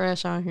keep it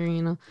fresh out here.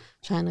 You know,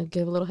 trying to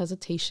give a little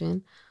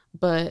hesitation.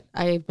 But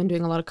I've been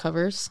doing a lot of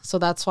covers, so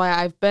that's why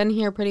I've been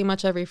here pretty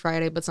much every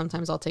Friday. But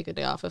sometimes I'll take a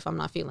day off if I'm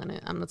not feeling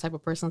it. I'm the type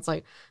of person that's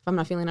like, if I'm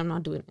not feeling it, I'm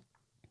not doing it.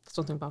 That's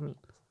something about me.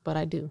 But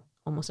I do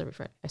almost every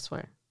Friday. I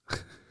swear.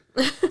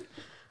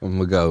 I'm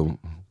gonna go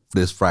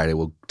this Friday.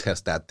 We'll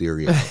test that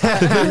theory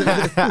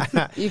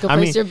out. You can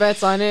place your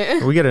bets on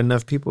it. We get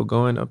enough people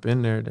going up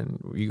in there, then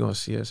you're gonna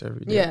see us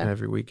every day,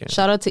 every weekend.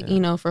 Shout out to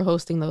Eno for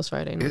hosting those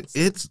Friday nights.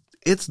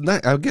 It's not,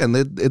 again,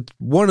 it's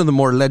one of the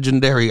more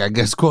legendary, I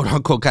guess, quote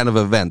unquote, kind of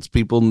events.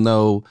 People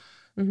know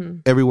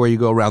everywhere you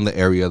go around the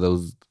area,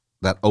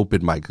 that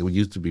open mic. It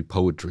used to be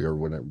poetry or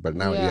whatever, but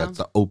now it's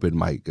an open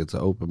mic. It's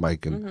an open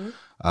mic, and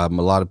a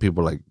lot of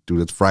people are like,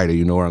 dude, it's Friday.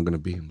 You know where I'm gonna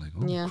be? I'm like,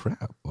 oh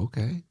crap,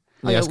 okay.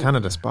 Yeah, it's kind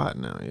of the spot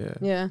now.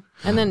 Yeah,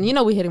 and then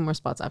we're hitting more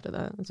spots after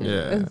that. It's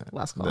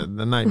Last Call.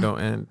 The night don't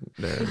end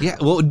there. Yeah,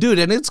 well, dude,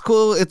 and it's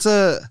cool.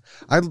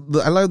 I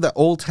love that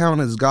Old Town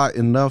has got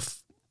enough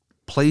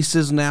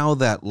places now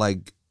that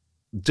like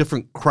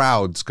different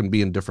crowds can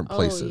be in different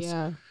places. Oh,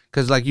 yeah.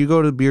 Because like you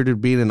go to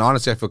Bearded Bean, and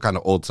honestly, I feel kind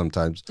of old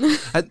sometimes.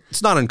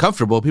 It's not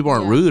uncomfortable. People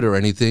aren't rude or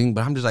anything,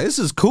 but I'm just like, this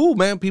is cool,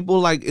 man.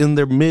 People like in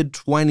their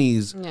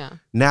mid-20s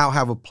now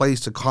have a place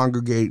to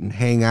congregate and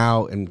hang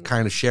out and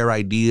kind of share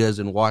ideas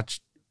and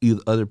watch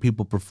other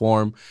people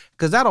perform.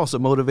 Because that also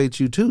motivates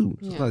you too.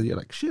 So you're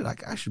like, shit,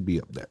 I should be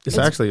up there. It's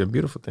actually a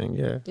beautiful thing.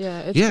 Yeah.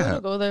 Yeah, it's cool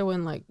to go there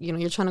when like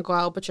you're trying to go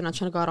out, but you're not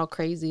trying to go out all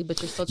crazy,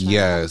 but you're still trying to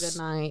have a good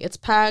night. It's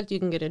packed. You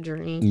can get a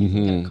drink, you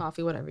can get a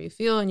coffee, whatever you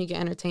feel, and you get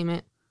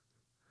entertainment.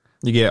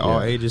 You get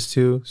all ages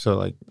too, so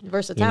like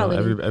versatility.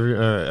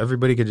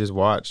 Everybody could just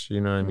watch. You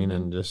know what I mean,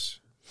 and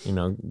just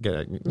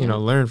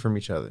learn from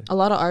each other. A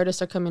lot of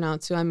artists are coming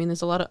out too. I mean,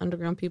 there's a lot of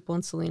underground people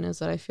in Salinas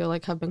that I feel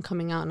like have been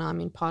coming out now. I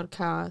mean,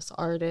 podcasts,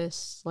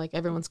 artists, like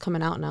everyone's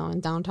coming out now,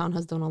 and downtown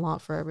has done a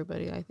lot for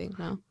everybody, I think,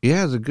 now.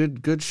 Yeah, it's a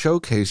good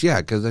showcase.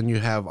 Yeah, because then you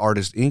have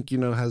Artist Inc.,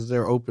 has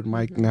their open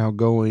mic now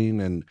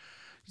going, and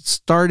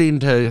starting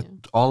to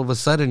all of a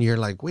sudden you're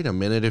like, wait a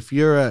minute, if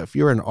you're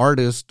an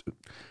artist,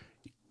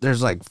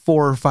 there's like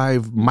 4 or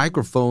 5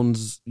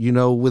 microphones,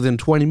 within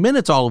 20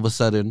 minutes all of a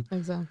sudden.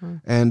 Exactly.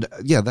 And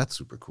yeah, that's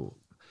super cool.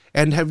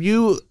 And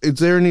is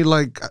there any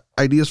like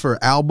ideas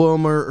for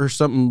album or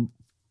something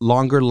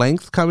longer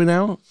length coming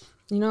out?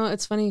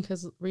 It's funny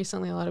because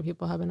recently a lot of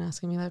people have been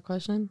asking me that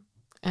question,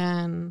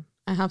 and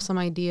I have some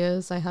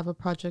ideas. I have a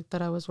project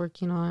that I was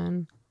working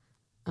on,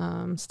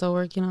 still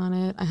working on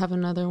it. I have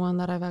another one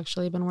that I've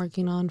actually been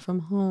working on from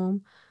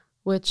home,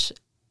 which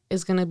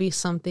is going to be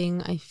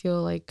something I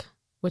feel like,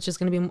 which is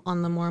going to be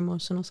on the more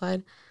emotional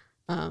side.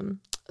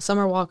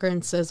 Summer Walker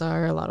and SZA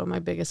are a lot of my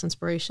biggest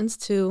inspirations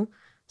too.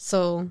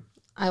 So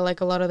I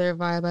like a lot of their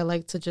vibe. I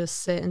like to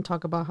just sit and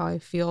talk about how I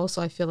feel.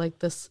 So I feel like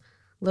this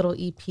little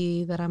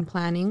EP that I'm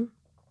planning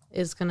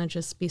is going to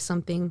just be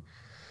something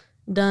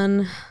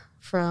done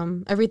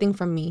from everything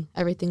from me,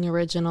 everything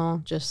original,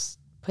 just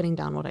putting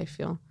down what I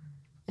feel.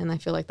 And I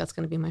feel like that's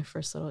going to be my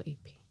first little EP.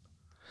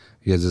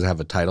 You guys just have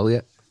a title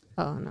yet?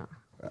 Oh, no.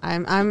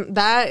 I'm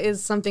that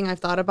is something I've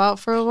thought about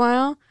for a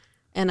while,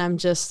 and I'm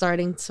just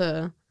starting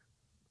to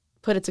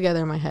put it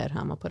together in my head how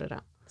I'm gonna put it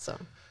out. So.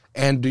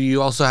 And do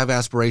you also have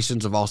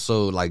aspirations of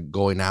also like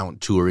going out and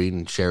touring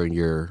and sharing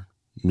your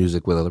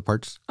music with other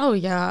parts? Oh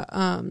yeah,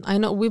 I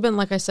know we've been,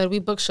 like I said, we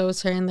book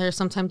shows here and there.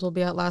 Sometimes we'll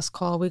be at Last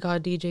Call. We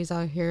got DJs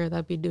out here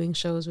that be doing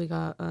shows. We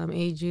got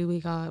AG, we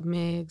got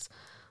Migs.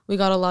 We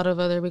got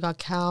we got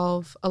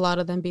Calv. A lot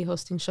of them be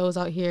hosting shows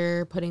out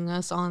here, putting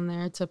us on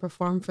there to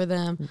perform for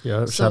them.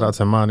 Yeah, shout out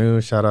to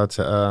Manu. Shout out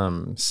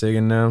to Sig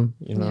and them.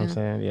 You know what I'm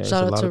saying? Yeah.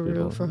 Shout out to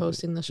Rue for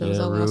hosting the shows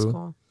at Last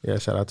Call. Yeah,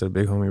 shout out to the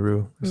big homie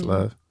Rue. It's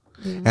love.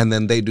 Yeah. And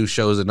then they do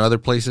shows in other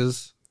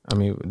places? I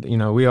mean,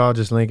 we all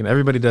just linking.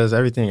 Everybody does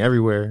everything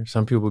everywhere.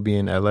 Some people be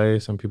in LA,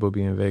 some people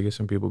be in Vegas,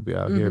 some people be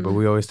out here. But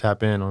we always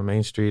tap in on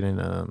Main Street and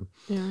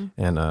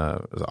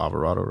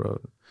Alvarado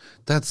Road.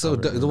 That's so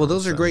well.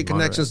 Those are great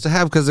connections to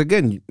have because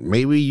again,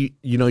 maybe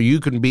you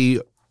can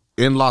be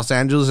in Los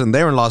Angeles and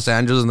they're in Los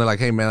Angeles and they're like,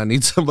 hey man, I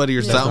need somebody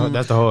or something.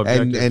 That's the whole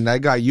objective. And I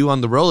got you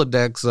on the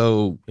Rolodex,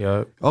 so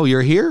oh,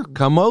 you're here,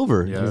 come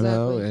over. Yeah.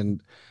 Exactly.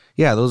 And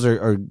yeah, those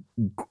are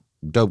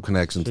dope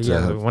connections. Yeah,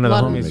 to have. one of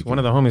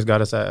the homies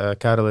got us at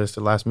Catalyst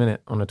the last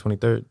minute on the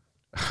 23rd.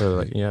 So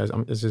like,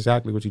 it's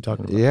exactly what you're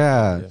talking about.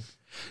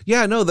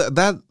 Yeah, no, the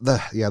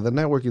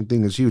networking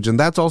thing is huge. And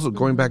that's also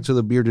going back to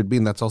the Bearded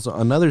Bean. That's also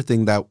another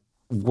thing that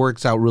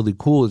works out really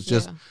cool. It's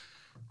just,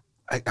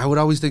 I would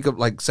always think of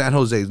like San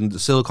Jose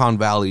and Silicon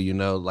Valley,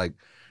 like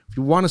if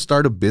you want to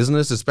start a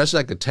business, especially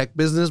like a tech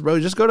business, bro,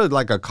 just go to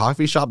like a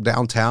coffee shop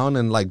downtown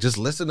and like just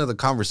listen to the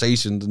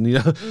conversations. And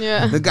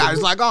the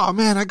guy's like, oh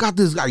man, I got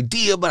this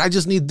idea, but I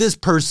just need this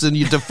person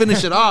to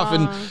finish it off.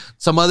 And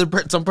some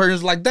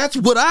person's like, that's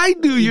what I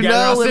do, you know?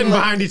 All sitting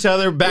behind each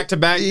other, back to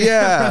back.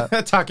 Yeah.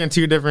 Talking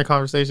 2 different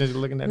conversations, you're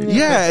looking at each other.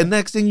 Yeah, and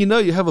next thing you know,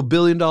 you have a $1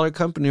 billion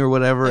company or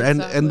whatever.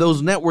 Exactly. And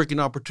those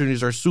networking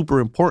opportunities are super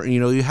important.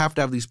 You have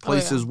to have these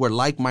places where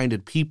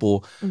like-minded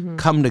people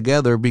come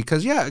together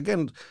because,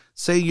 again,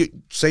 say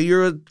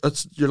you're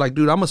like,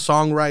 dude, I'm a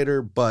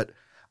songwriter, but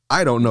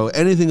I don't know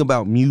anything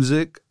about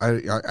music.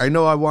 I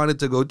know I wanted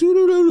to go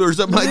doo-doo-doo or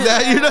something like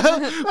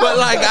that, but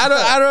like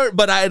I don't.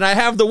 But I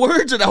have the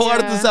words and I want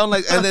it to sound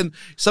like. And then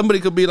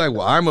somebody could be like,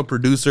 well, I'm a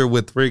producer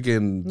with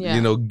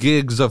freaking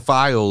gigs of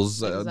files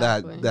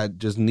that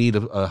just need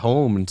a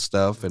home and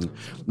stuff, and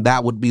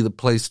that would be the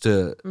place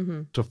to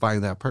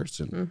find that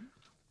person.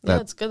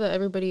 It's good that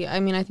everybody,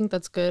 I think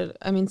that's good.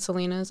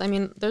 Salinas,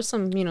 there's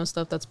some,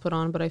 stuff that's put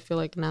on, but I feel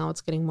like now it's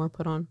getting more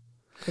put on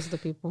because of the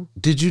people.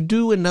 Did you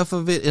do enough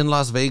of it in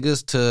Las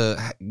Vegas to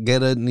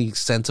get any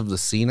sense of the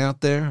scene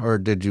out there? Or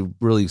did you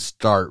really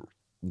start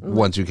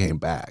once you came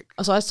back?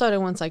 So I started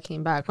once I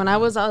came back. When I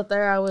was out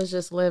there, I was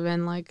just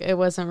living. Like, it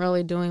wasn't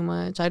really doing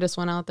much. I just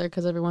went out there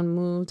because everyone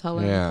moved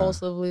hella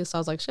impulsively. So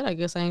I was like, shit, I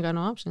guess I ain't got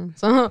no option.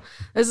 So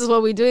this is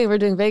what we doing. We're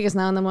doing Vegas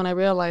now. And then when I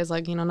realized,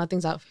 like,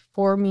 nothing's out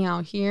for me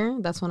out here,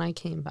 that's when I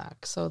came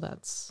back. So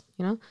that's,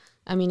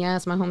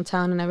 it's my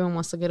hometown and everyone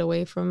wants to get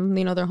away from,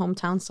 their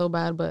hometown so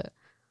bad. But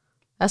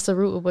that's the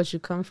root of what you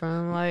come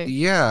from. Like,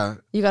 you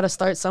got to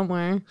start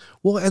somewhere.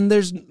 Well, and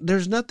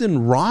there's nothing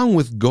wrong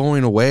with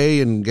going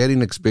away and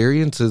getting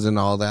experiences and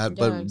all that.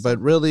 But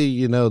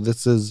really,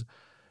 this is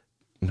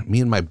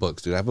me and my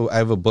books, dude. I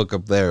have a book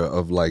up there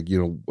of like,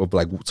 of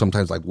like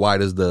sometimes like why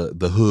does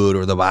the hood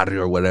or the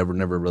barrio or whatever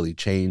never really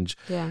change?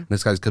 Yeah. And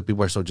it's because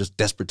people are so just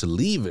desperate to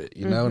leave it,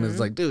 and it's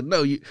like, dude,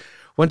 no,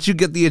 once you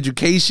get the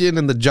education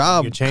and the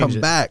job,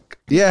 come back.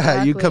 Yeah,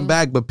 Exactly. you come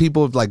back, but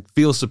people like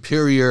feel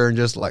superior and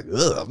just like,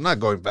 ugh, I'm not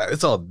going back.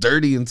 It's all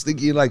dirty and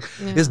stinky. Like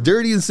it's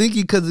dirty and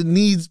stinky because it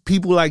needs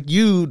people like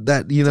you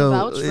that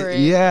vouch for it.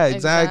 Yeah,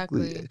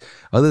 exactly.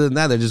 Other than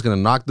that, they're just gonna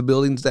knock the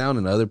buildings down,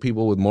 and other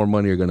people with more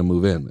money are gonna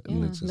move in.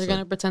 Yeah, they're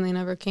gonna pretend they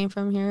never came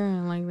from here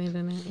and like they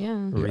didn't.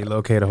 Yeah,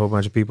 relocate a whole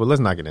bunch of people.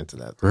 Let's not get into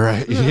that.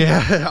 Right?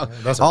 Yeah.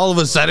 All of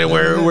a sudden,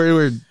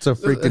 we're it's a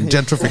freaking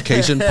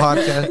gentrification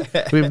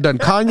podcast. We've done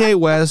Kanye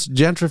West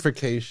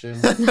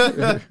gentrification.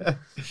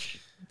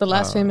 the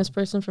last famous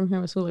person from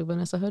here was who? Like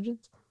Vanessa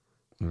Hudgens.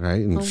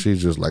 Right, and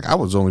she's just like, I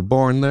was only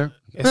born there.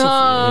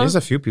 There's a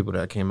few people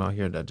that came out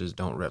here that just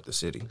don't rep the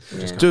city.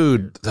 Yeah.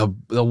 Dude,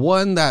 the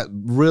one that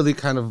really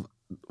kind of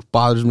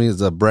bothers me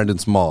is Brendan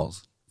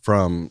Smalls.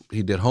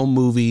 He did Home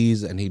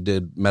Movies and he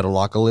did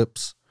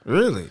Metalocalypse.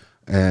 Really?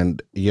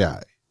 And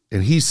yeah,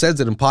 and he says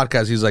it in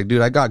podcasts. He's like,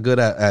 dude, I got good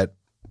at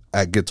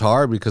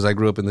guitar because I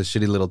grew up in this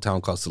shitty little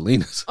town called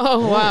Salinas.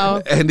 Oh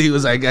wow! And he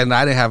was like, and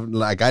I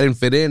didn't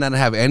fit in. I didn't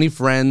have any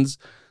friends.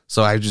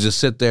 So I would just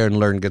sit there and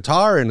learn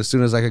guitar, and as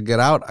soon as I could get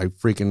out, I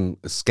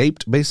freaking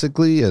escaped,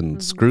 basically,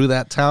 and screw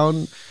that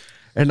town.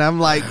 And I'm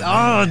like,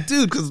 oh,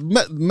 dude, because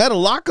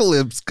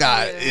Metalocalypse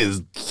guy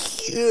is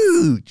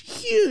huge.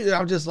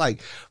 I'm just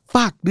like,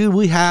 fuck, dude,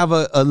 we have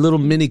a little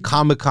mini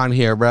Comic-Con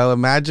here, bro.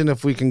 Imagine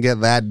if we can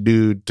get that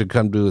dude to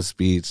come do a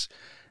speech.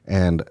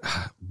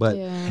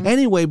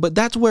 Anyway, but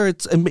that's where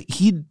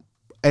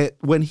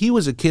when he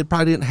was a kid,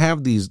 probably didn't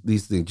have these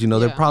things.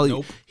 They're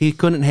probably he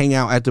couldn't hang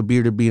out at the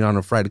Beer to Beat on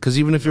a Friday because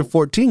even if you're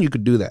 14, you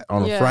could do that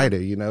on a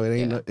Friday. It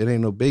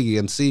ain't no biggie.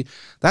 And see,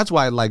 that's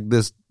why I like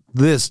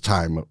this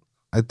time.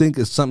 I think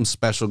it's something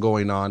special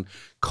going on.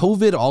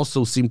 COVID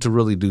also seemed to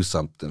really do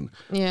something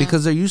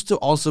because there used to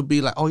also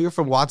be like, oh, you're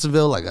from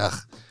Watsonville, like, ugh,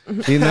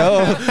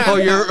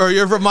 or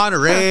you're from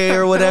Monterey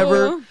or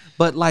whatever.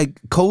 But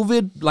like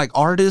COVID, like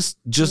artists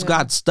just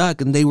got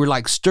stuck and they were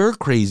like stir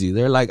crazy.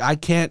 They're like, I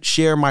can't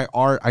share my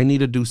art. I need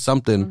to do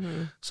something.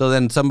 Mm-hmm. So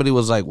then somebody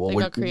was like, well,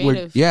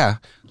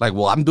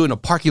 I'm doing a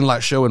parking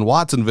lot show in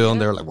Watsonville. And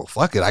they're like, well,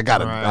 fuck it. I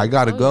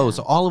gotta go. Yeah.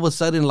 So all of a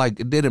sudden,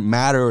 like it didn't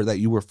matter that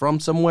you were from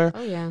somewhere.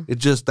 Oh, yeah.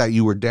 It's just that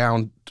you were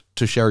down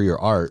to share your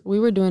art.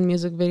 We were doing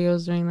music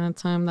videos during that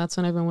time. That's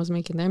when everyone was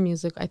making their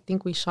music. I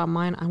think we shot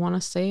mine. I want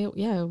to say, it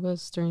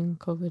was during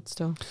COVID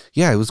still.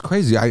 Yeah, it was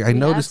crazy. I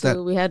noticed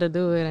that. We had to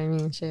do it. I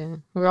mean, shit.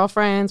 We were all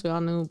friends. We all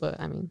knew, but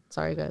I mean,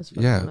 sorry guys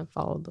for trying to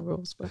follow the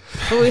rules. But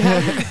we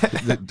had,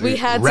 to do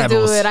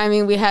it. I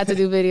mean, we had to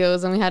do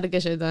videos and we had to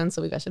get shit done,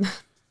 so we got shit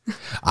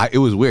done. It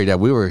was weird that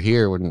we were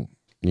here when,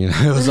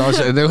 it was all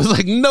shit. And there was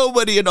like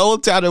nobody in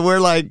Old Town and we're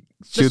like,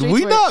 should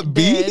we not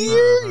be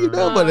here?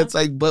 But it's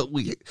like,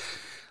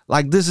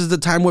 like, this is the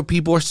time where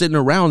people are sitting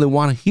around and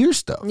want to hear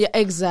stuff. Yeah,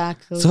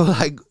 exactly. So,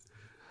 like,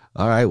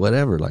 all right,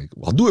 whatever. Like,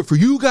 I'll do it for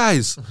you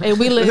guys. Hey,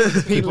 we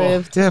lived. We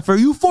lived. Yeah, for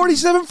you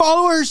 47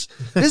 followers.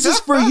 This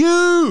is for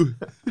you.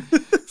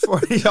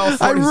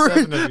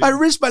 47 I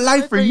risked my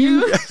life for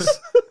you guys.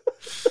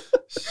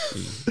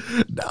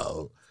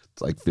 No,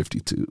 it's like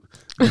 52.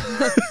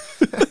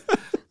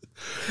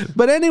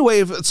 But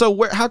anyway,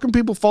 so how can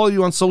people follow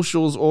you on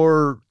socials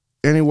or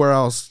anywhere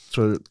else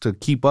to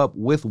keep up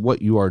with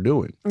what you are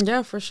doing?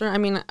 Yeah, for sure. I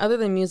mean, other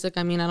than music,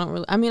 I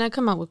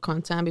come out with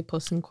content. I be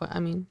posting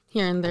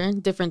here and there,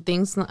 different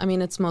things. I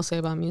mean, it's mostly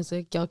about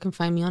music. Y'all can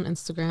find me on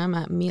Instagram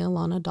at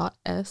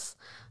mialana.s.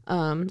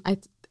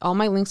 All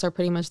my links are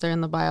pretty much there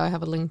in the bio. I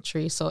have a link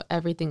tree, so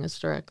everything is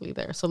directly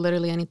there. So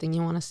literally anything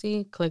you want to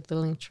see, click the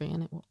link tree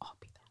and it will all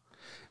be there.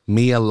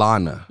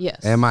 Mialana.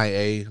 Yes.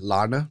 M-I-A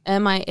Lana.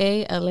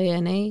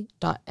 mialana.s.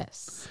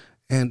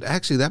 And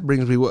actually that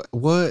brings me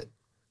what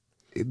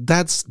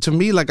that's, to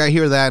me, like I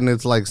hear that and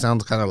it's like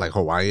sounds kind of like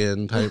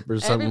Hawaiian type or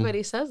something.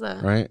 Everybody says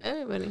that. Right?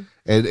 Everybody.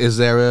 And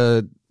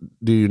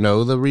do you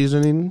know the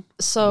reasoning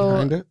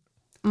behind it?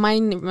 My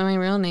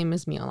real name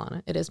is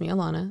Mialana. It is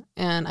Mialana.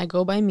 And I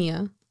go by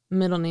Mia.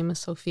 Middle name is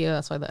Sophia.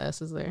 That's why the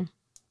S is there.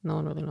 No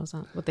one really knows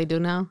that. What they do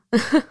now?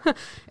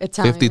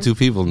 Italian. 52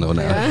 people know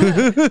now.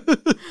 Yeah.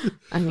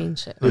 I mean,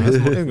 shit. It's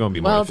going to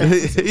be more.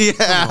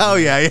 Yeah. Oh,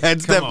 yeah.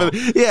 It's definitely.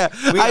 Yeah.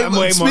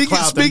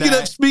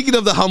 Speaking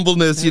of the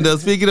humbleness,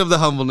 speaking of the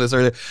humbleness,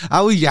 I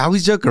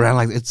always joke around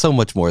like it's so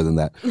much more than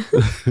that.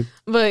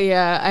 But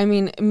yeah, I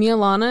mean,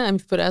 Mialana,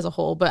 if you put it as a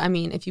whole, but I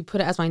mean, if you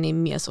put it as my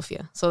name, Mia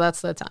Sofia. So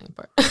that's the Italian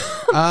part.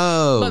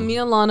 Oh. But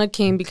Mialana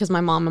came because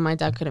my mom and my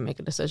dad couldn't make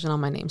a decision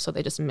on my name. So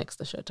they just mixed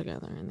the shit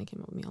together and they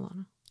came up with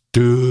Mialana.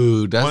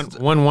 Dude, that's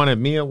one wanted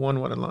Mia, one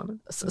wanted Lana.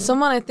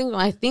 Someone I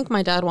think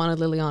my dad wanted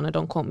Liliana.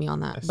 Don't quote me on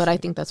that, but I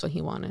think that's what he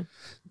wanted.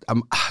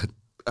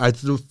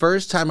 It's the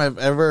first time I've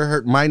ever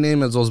heard my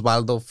name is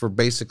Osvaldo for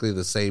basically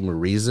the same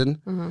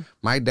reason. Mm-hmm.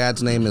 My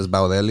dad's name is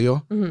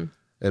Baudelio,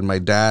 and my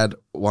dad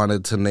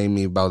wanted to name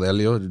me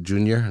Baudelio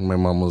Jr. And my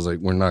mom was like,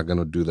 "We're not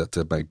gonna do that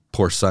to my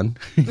poor son.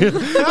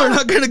 We're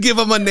not gonna give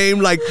him a name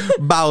like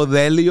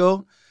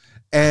Baudelio."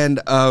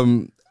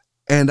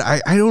 And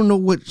I don't know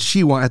what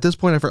she wants. At this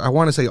point, I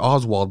want to say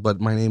Oswald, but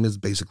my name is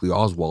basically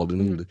Oswald.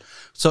 And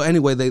so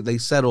anyway, they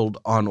settled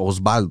on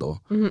Osvaldo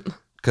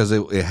because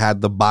it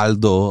had the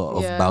baldo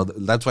of Yeah. baldo.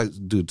 That's why,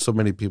 dude, so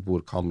many people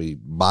would call me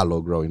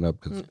balo growing up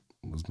because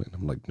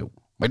I'm like, no,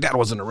 my dad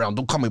wasn't around.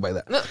 Don't call me by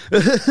that.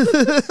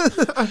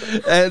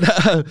 And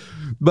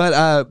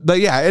but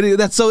yeah,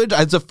 that's so.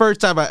 It's the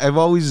first time I've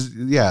always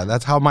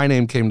that's how my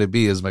name came to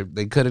be. Is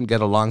they couldn't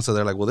get along, so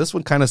they're like, well, this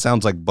one kind of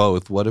sounds like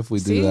both. What if we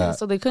do that?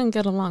 So they couldn't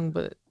get along,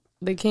 but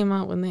they came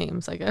out with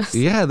names, I guess.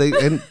 Yeah,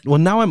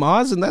 now I'm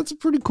Oz, and that's a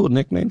pretty cool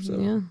nickname. So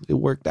Yeah. it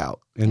worked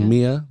out. And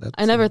Mia,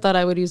 I never thought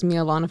I would use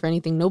Mialana for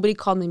anything. Nobody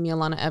called me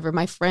Mialana ever.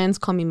 My friends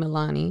call me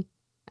Milani.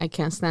 I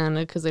can't stand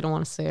it because they don't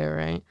want to say it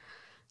right.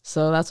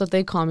 So that's what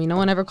they call me. No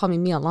one ever called me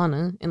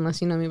Mialana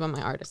unless you know me by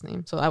my artist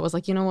name. So I was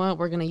like, you know what?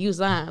 We're going to use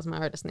that as my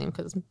artist name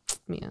because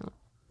Mia.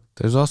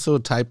 There's also a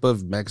type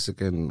of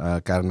Mexican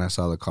carne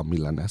asada called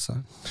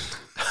Milanesa.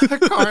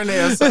 Carne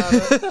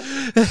asada.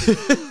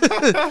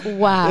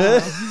 Wow.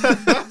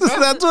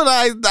 That's what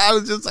I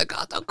was just like,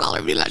 oh, don't call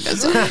her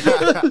Milanesa.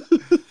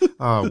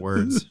 Oh,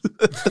 words.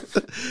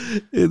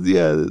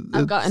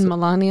 I've gotten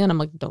Melania and I'm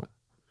like, don't.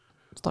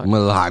 Start.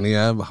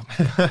 Melania. Oh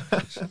my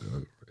gosh.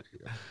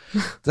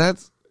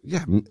 That's,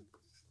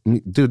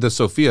 dude, the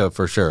Sophia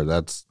for sure.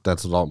 That's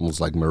almost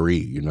like Marie,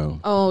 you know?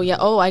 Oh, yeah.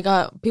 Oh, I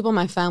got people in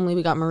my family.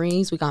 We got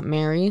Maries. We got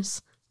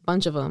Marys.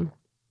 Bunch of them.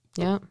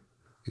 Yeah.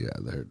 Yeah,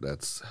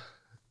 that's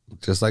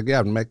just like,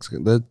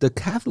 Mexican. The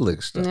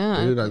Catholic stuff.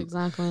 Yeah, dude.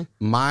 exactly.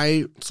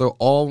 My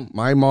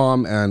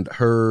mom and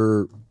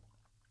her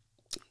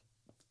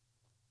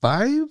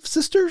 5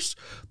 sisters,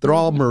 they're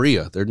all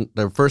Maria.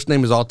 Their first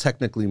name is all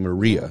technically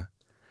Maria.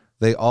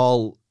 They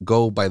all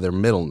go by their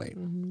middle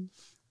name.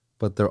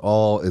 But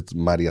it's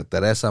Maria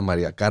Teresa,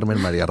 Maria Carmen,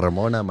 Maria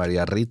Ramona,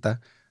 Maria Rita,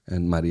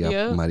 and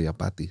Maria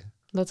Patti.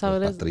 That's how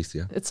it is.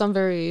 Patricia. It's some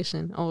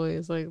variation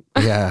always. Like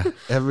Yeah,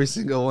 every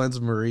single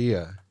one's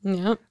Maria.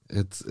 Yep.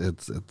 It's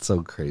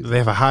so crazy. Do they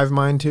have a hive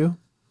mind too?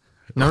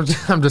 No,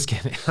 I'm just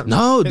kidding.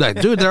 No,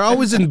 dude, they're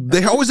always in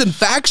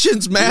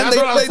factions, man. That's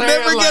They what I'm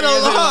never saying, get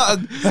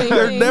along.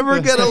 They never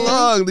get Same.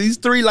 along. These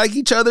 3 like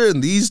each other,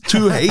 and these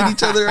 2 hate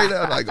each other right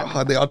now.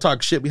 Like, they all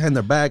talk shit behind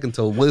their back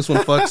until this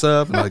one fucks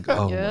up. And like,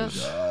 oh Yeah.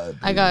 my god.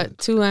 I got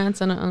 2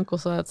 aunts and an uncle,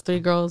 so that's 3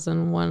 girls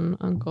and 1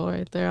 uncle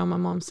right there on my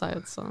mom's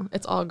side. So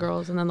it's all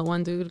girls, and then the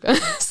one dude. Yeah,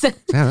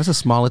 that's a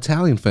small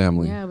Italian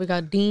family. Yeah, we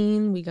got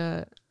Dean. We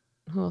got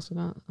who else we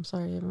got? I'm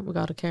sorry, we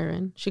got a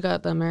Karen. She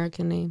got the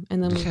American name,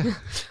 and then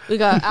we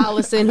got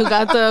Allison, who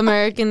got the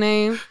American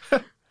name.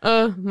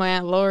 My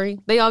Aunt Lori.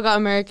 They all got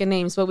American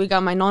names, but we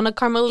got my Nonna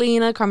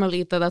Carmelita.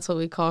 That's what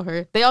we call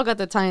her. They all got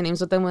the Italian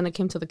names, but then when it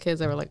came to the kids,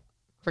 they were like,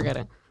 forget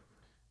it.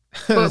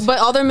 But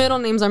all their middle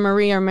names are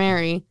Marie or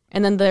Mary,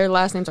 and then their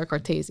last names are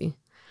Cortese.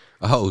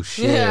 Oh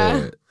shit.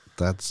 Yeah.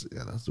 That's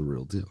the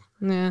real deal.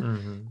 Yeah,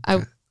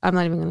 I'm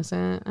not even gonna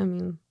say it. I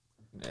mean,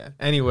 Yeah.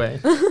 Anyway,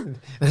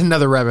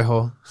 another rabbit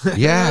hole.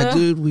 Yeah,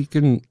 dude, we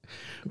can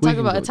talk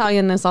about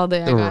Italianness all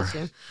day. I got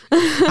you.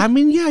 I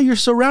mean, yeah, you're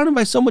surrounded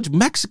by so much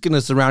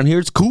Mexicanness around here.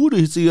 It's cool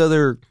to see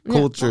other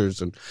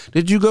cultures. And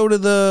did you go to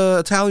the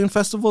Italian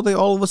festival they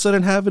all of a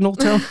sudden have in Old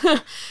Town?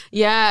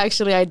 Yeah,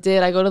 actually, I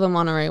did. I go to the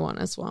Monterey one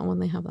as well when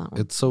they have that one.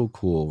 It's so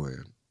cool,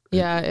 man.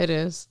 Yeah, it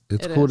is.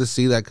 It's cool to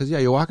see that because,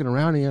 you're walking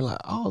around and you're like,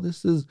 oh,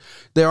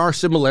 there are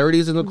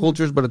similarities in the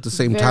cultures, but at the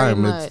same Very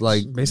time, much. it's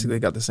like, Basically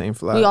got the same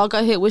flag. We all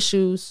got hit with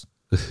shoes.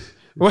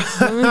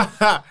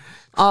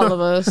 All of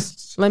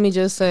us. Let me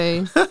just say.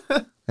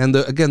 and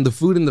the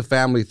food in the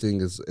family thing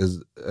is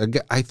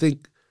again, I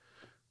think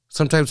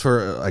sometimes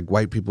for like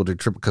white people to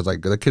trip because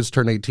like the kids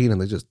turn 18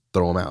 and they just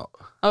throw them out.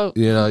 Oh,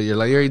 You're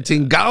like, you're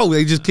 18, go.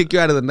 They just kick you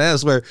out of the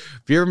nest. Where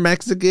if you're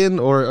Mexican,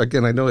 or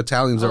again, I know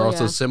Italians are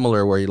also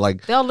similar, where you're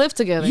like, they all live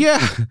together.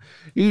 yeah,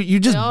 you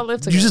just all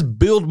live you just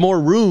build more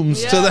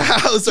rooms to the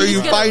house, or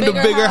you get find a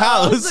bigger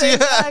house.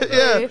 Exactly.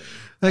 Yeah.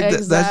 Like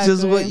that's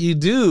just what Exactly. you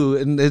do,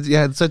 and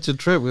it's such a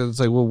trip. It's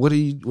like, well, what are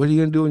you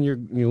gonna do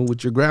when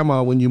with your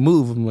grandma when you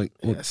move? I'm like,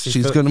 well,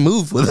 she's gonna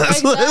move with us.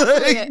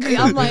 Exactly.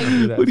 I'm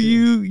like, what do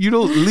you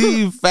don't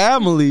leave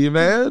family,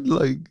 man?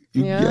 Like,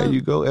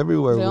 you go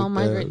everywhere. they all with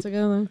migrate that.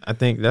 together. I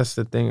think that's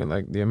the thing.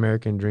 Like the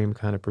American dream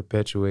kind of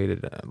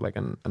perpetuated like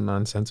a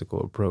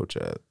nonsensical approach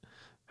at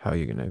how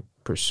you're gonna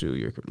pursue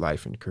your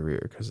life and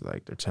career. Because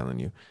like they're telling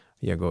you,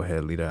 go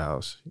ahead, leave the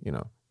house.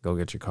 Go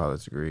get your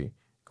college degree.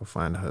 Go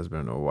find a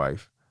husband or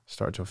wife,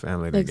 start your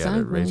family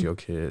together, raise your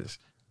kids,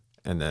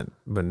 and then.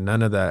 But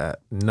none of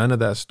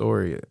that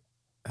story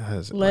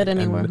has led like,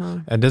 anywhere. Huh?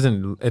 It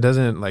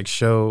doesn't like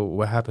show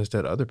what happens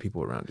to the other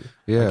people around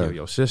you. Yeah, like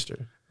your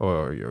sister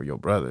or your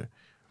brother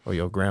or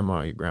your grandma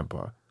or your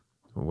grandpa.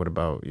 Or what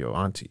about your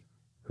auntie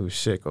who's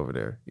sick over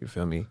there? You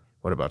feel me?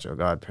 What about your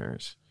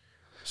godparents?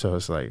 So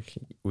it's like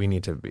we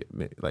need to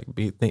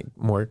think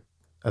more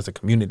as a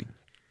community.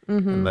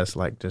 And less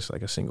like just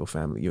like a single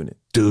family unit.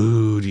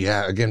 Dude,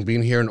 yeah. Again,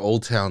 being here in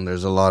Old Town,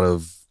 there's a lot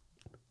of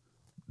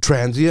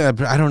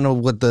transient. I don't know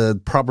what the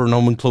proper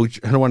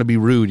nomenclature. I don't want to be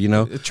rude,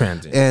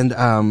 Transient.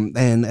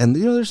 And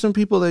there's some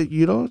people that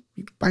you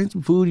find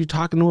some food, you're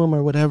talking to them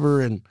or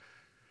whatever, and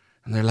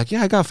they're like,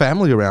 yeah, I got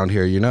family around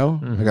here,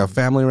 I got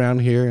family around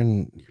here,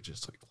 and you're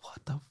just like, what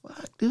the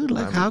fuck, dude?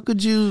 Like, how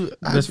could you?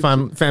 There's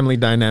family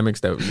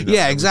dynamics that.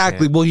 Yeah,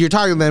 exactly. Well, you're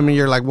talking to them, and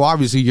you're like, well,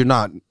 obviously, you're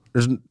not.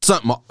 There's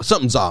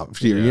something's off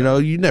here. You know,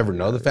 you never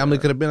know. The family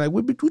could have been like,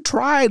 we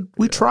tried,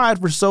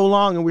 tried for so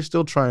long, and we're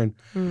still trying.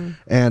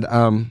 And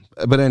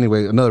but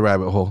anyway, another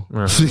rabbit hole.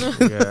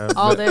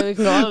 All day we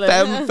can go all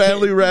day.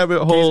 Family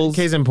rabbit holes.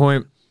 Case in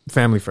point,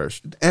 family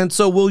first. And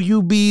so, will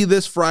you be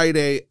this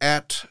Friday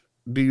at?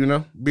 Do you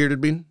know Bearded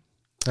Bean?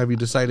 Have you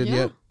decided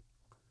yet?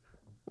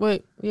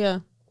 Wait, yeah.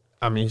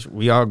 I mean,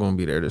 we all gonna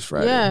be there this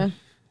Friday. Yeah,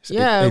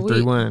 yeah.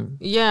 831.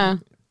 Yeah,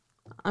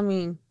 I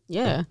mean.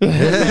 Yeah.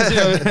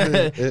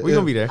 We're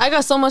gonna be there. I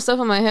got so much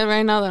stuff in my head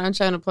right now that I'm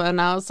trying to plan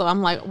out. So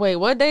I'm like, wait,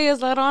 what day is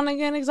that on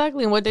again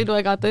exactly? And what day do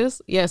I got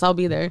this? Yes, I'll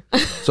be there.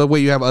 So wait,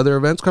 you have other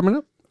events coming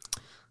up?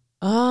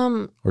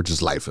 Or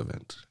just life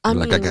events? I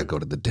I gotta go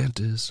to the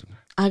dentist.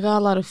 I got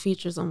a lot of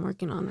features I'm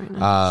working on right now.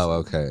 Oh,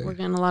 okay. We're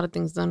getting a lot of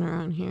things done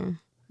around here.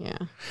 Yeah.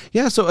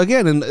 Yeah. So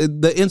again, and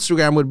the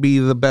Instagram would be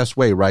the best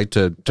way, right,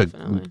 to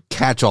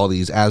catch all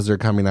these as they're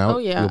coming out. Oh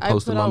yeah, You'll post I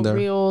put them on out there.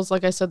 reels.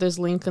 Like I said, there's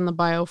link in the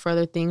bio for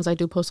other things. I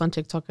do post on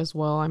TikTok as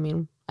well. I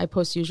mean, I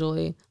post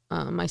usually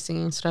my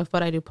singing stuff,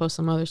 but I do post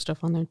some other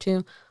stuff on there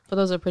too. But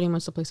those are pretty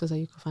much the places that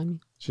you can find me.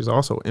 She's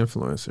also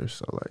influencer,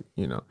 so like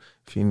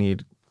if you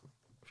need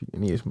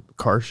a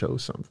car show,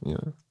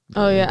 something,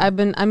 Oh yeah, I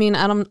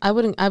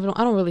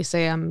don't really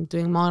say I'm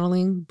doing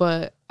modeling,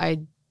 but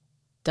I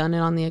done it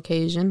on the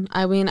occasion.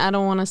 I mean, I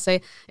don't want to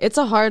say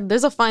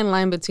there's a fine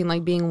line between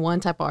like being one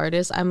type of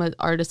artist. I'm an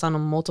artist on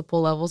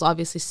multiple levels.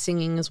 Obviously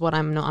singing is what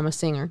I'm a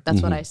singer.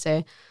 That's what I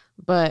say.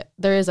 But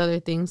there is other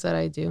things that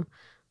I do.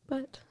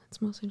 But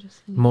it's mostly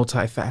just singing.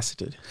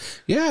 Multifaceted.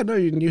 Yeah, no,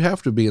 you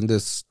have to be in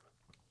this.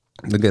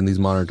 Again, these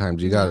modern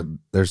times,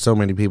 there's so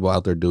many people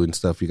out there doing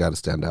stuff. You got to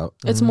stand out.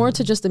 It's more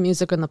to just the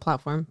music and the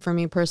platform. For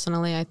me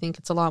personally, I think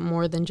it's a lot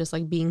more than just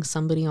like being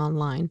somebody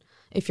online.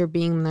 If you're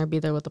being there, be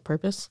there with a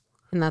purpose.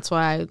 And that's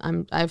why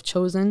I've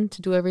chosen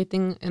to do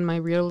everything in my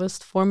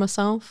realist for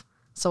myself.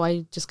 So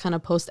I just kind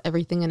of post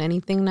everything and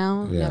anything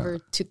now, never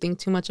to think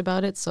too much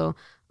about it. So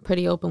I'm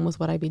pretty open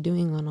with what I be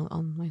doing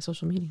on my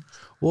social media.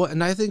 Well,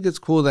 and I think it's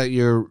cool that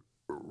you're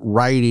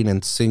writing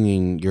and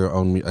singing your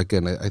own.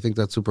 Again, I think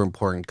that's super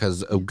important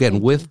because again,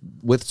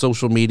 with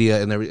social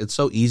media and everything, it's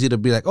so easy to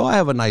be like, oh, I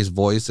have a nice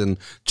voice and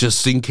just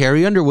sing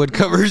Carrie Underwood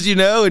covers,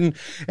 and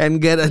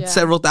get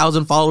several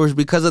thousand followers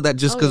because of that,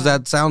 just because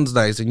that sounds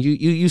nice. And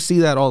you see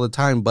that all the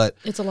time, but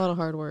it's a lot of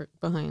hard work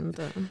behind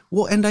the.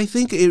 Well, and I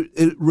think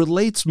it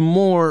relates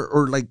more,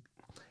 or like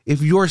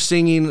if you're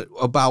singing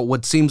about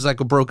what seems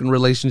like a broken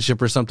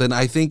relationship or something,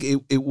 I think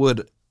it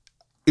would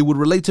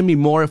relate to me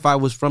more if I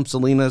was from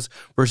Salinas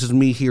versus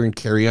me hearing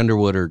Carrie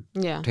Underwood or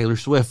Taylor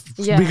Swift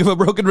speak of a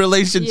broken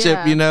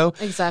relationship,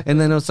 Exactly. And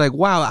then it's like,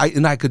 wow,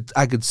 I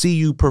could see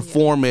you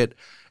perform it,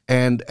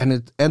 and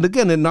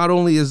again, and not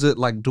only is it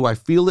like, do I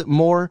feel it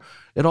more?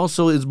 It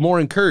also is more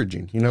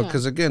encouraging,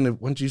 because again,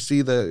 once you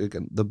see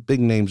the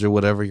big names or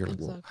whatever, you're like,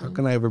 well, how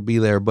can I ever be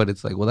there? But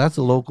it's like, well, that's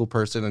a local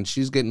person, and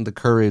she's getting the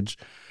courage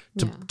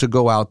to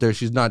go out there.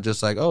 She's not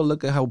just like, oh,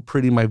 look at how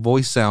pretty my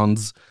voice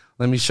sounds.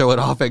 Let me show it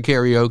off at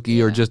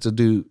karaoke or just to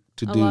do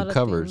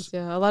covers.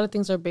 A lot of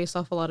things are based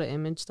off a lot of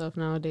image stuff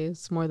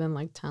nowadays, more than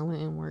like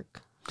talent and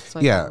work. So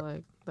I feel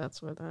like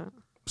that's where that.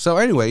 So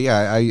anyway,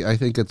 I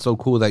think it's so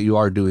cool that you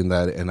are doing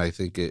that, and I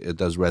think it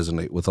does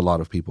resonate with a lot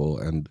of people,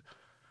 and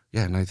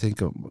and I think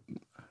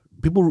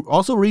people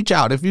also reach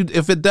out if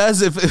it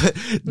does.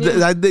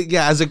 I think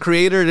as a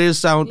creator, it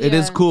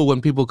is cool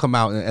when people come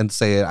out and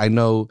say it. I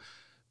know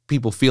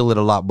people feel it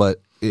a lot, but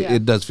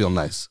it does feel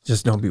nice.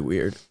 Just don't be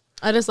weird.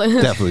 I just like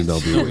definitely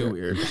don't be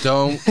weird.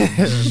 Don't.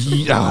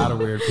 A lot of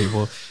weird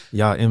people.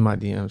 Y'all in my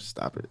DMs,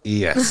 stop it.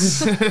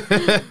 Yes. I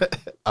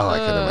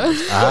could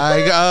imagine.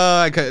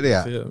 I could.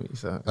 Yeah. Feel me,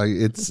 so.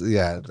 It's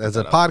as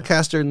a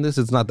podcaster, and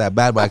it's not that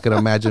bad, but I could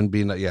imagine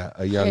being a young.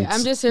 Hey,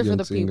 I'm just here for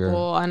the singer.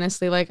 People.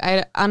 Honestly,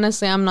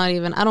 I'm not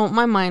even.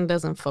 My mind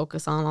doesn't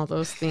focus on all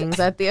those things.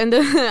 At the end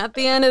of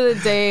the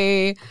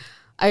day,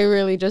 I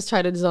really just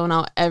try to zone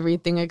out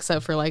everything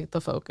except for like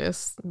the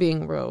focus,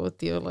 being real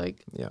with you.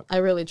 I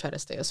really try to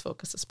stay as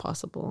focused as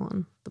possible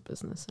on the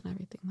business and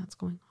everything that's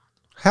going on.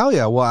 Hell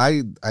yeah. Well,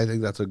 I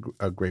think that's a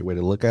great way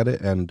to look at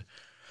it. And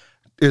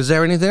is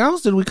there anything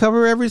else? Did we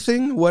cover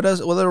everything? What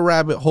other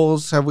rabbit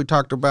holes have we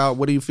talked about?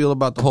 What do you feel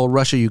about the whole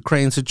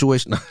Russia-Ukraine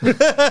situation? You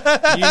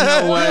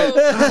know what?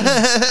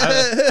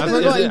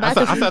 I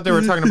thought they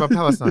were talking about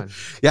Palestine.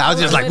 Yeah, I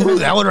was just like, ooh,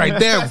 that one right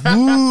there.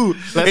 Ooh.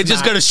 It's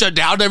just going to shut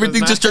down.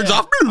 Everything just turns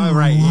off. All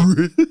right.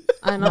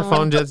 I know. My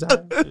phone just...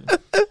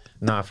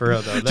 Nah, for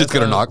real though. Just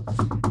gonna knock.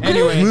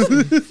 Anyway,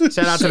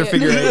 shout out to the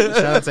figure 8.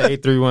 Shout out to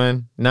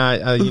 831.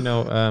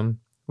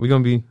 We're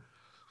gonna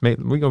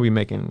be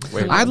making.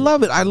 I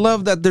love it. I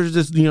love that there's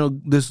this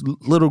this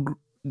little.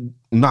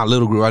 Not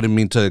little group. I didn't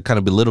mean to kind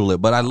of belittle it,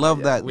 but I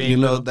love that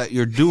that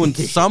you're doing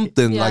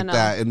something like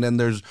that, and then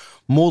there's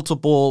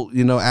multiple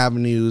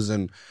avenues,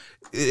 and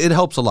it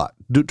helps a lot.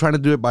 Trying to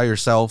do it by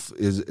yourself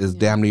is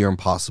damn near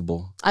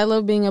impossible. I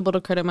love being able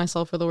to credit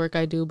myself for the work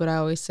I do, but I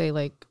always say,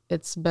 like,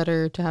 it's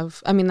better to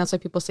have, I mean, that's why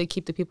people say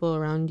keep the people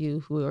around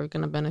you who are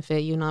going to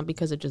benefit you, not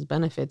because it just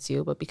benefits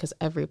you, but because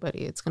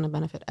it's going to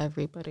benefit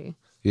everybody.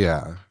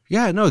 Yeah.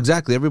 Yeah, no,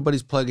 exactly.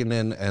 Everybody's plugging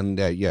in, and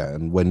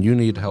and when you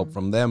need help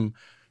from them,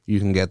 you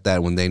can get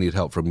that. When they need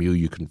help from you,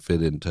 you can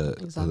fit into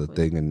the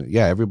thing. And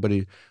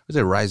everybody, is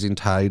it rising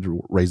tide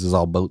raises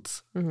all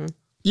boats? Mm-hmm.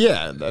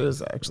 Yeah, that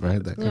is actually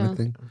right, that kind of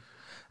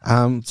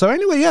thing. So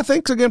anyway,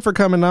 thanks again for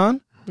coming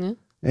on. Yeah.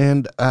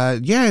 And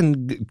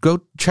and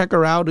go check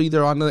her out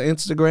either on the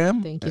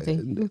Instagram. Thank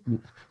you.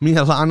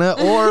 Mialana,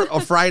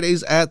 or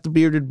Fridays at the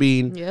Bearded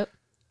Bean. Yep.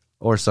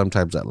 Or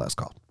sometimes at Last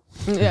Call.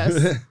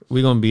 Yes.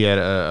 We're gonna be at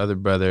Other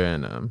Brother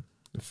and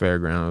the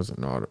fairgrounds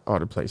and all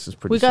the places.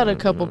 We got a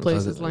couple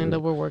places lined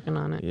up. We're working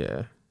on it.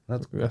 Yeah.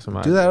 We got some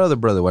Do that Other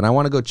Brother one. I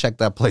want to go check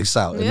that place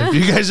out. And if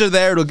you guys are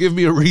there, it'll give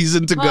me a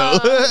reason to go.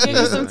 Give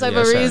you some type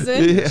of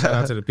reason. Shout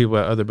out to the people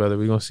at Other Brother.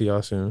 We're gonna see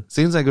y'all soon.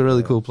 Seems like a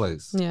really cool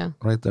place. Yeah.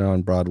 Right there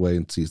on Broadway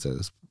and Seaside.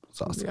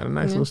 It's awesome. We got a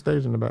nice little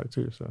stage in the back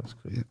too, so that's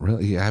cool. Yeah,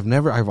 really? Yeah,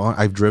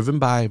 I've driven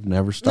by. I've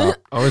never stopped.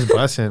 Oh, it's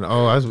bussing.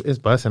 It's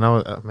bussing. I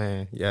was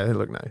man. Yeah, it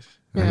looked nice.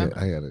 Yeah.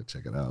 I gotta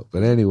check it out.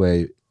 But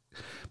anyway,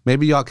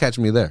 maybe y'all catch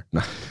me there.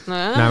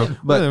 Now,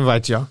 we'll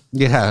invite y'all.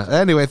 Yeah.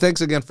 Anyway,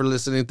 thanks again for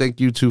listening. Thank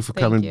you two for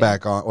coming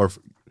back on, or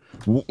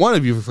one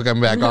of you for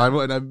coming back on.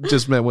 When I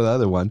just met with the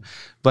other one.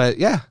 But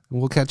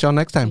we'll catch y'all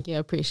next time. Thank you. I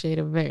appreciate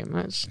it very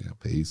much. Yeah,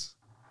 peace.